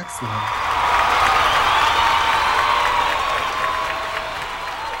you on the next one.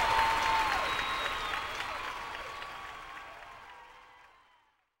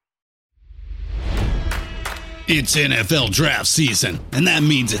 It's NFL draft season, and that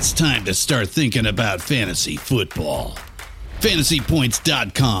means it's time to start thinking about fantasy football.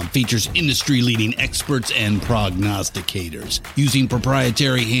 FantasyPoints.com features industry-leading experts and prognosticators using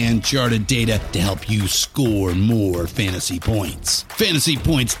proprietary hand-charted data to help you score more fantasy points.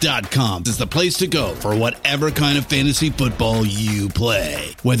 FantasyPoints.com is the place to go for whatever kind of fantasy football you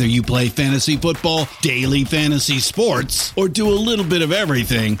play. Whether you play fantasy football, daily fantasy sports, or do a little bit of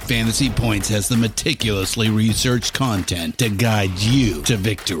everything, Fantasy Points has the meticulously researched content to guide you to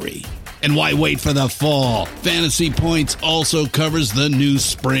victory. And why wait for the fall? Fantasy Points also covers the new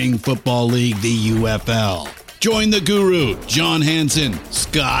spring football league, the UFL. Join the guru, John Hansen,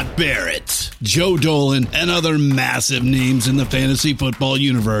 Scott Barrett, Joe Dolan, and other massive names in the fantasy football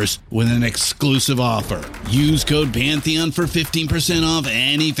universe with an exclusive offer. Use code Pantheon for 15% off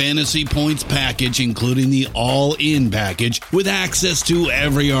any Fantasy Points package, including the all-in package, with access to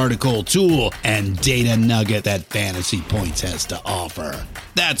every article, tool, and data nugget that Fantasy Points has to offer.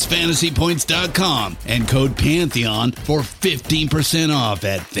 That's FantasyPoints.com and code Pantheon for 15% off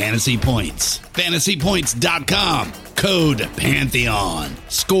at Fantasy Points. FantasyPoints.com, code Pantheon.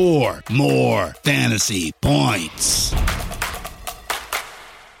 Score more fantasy points.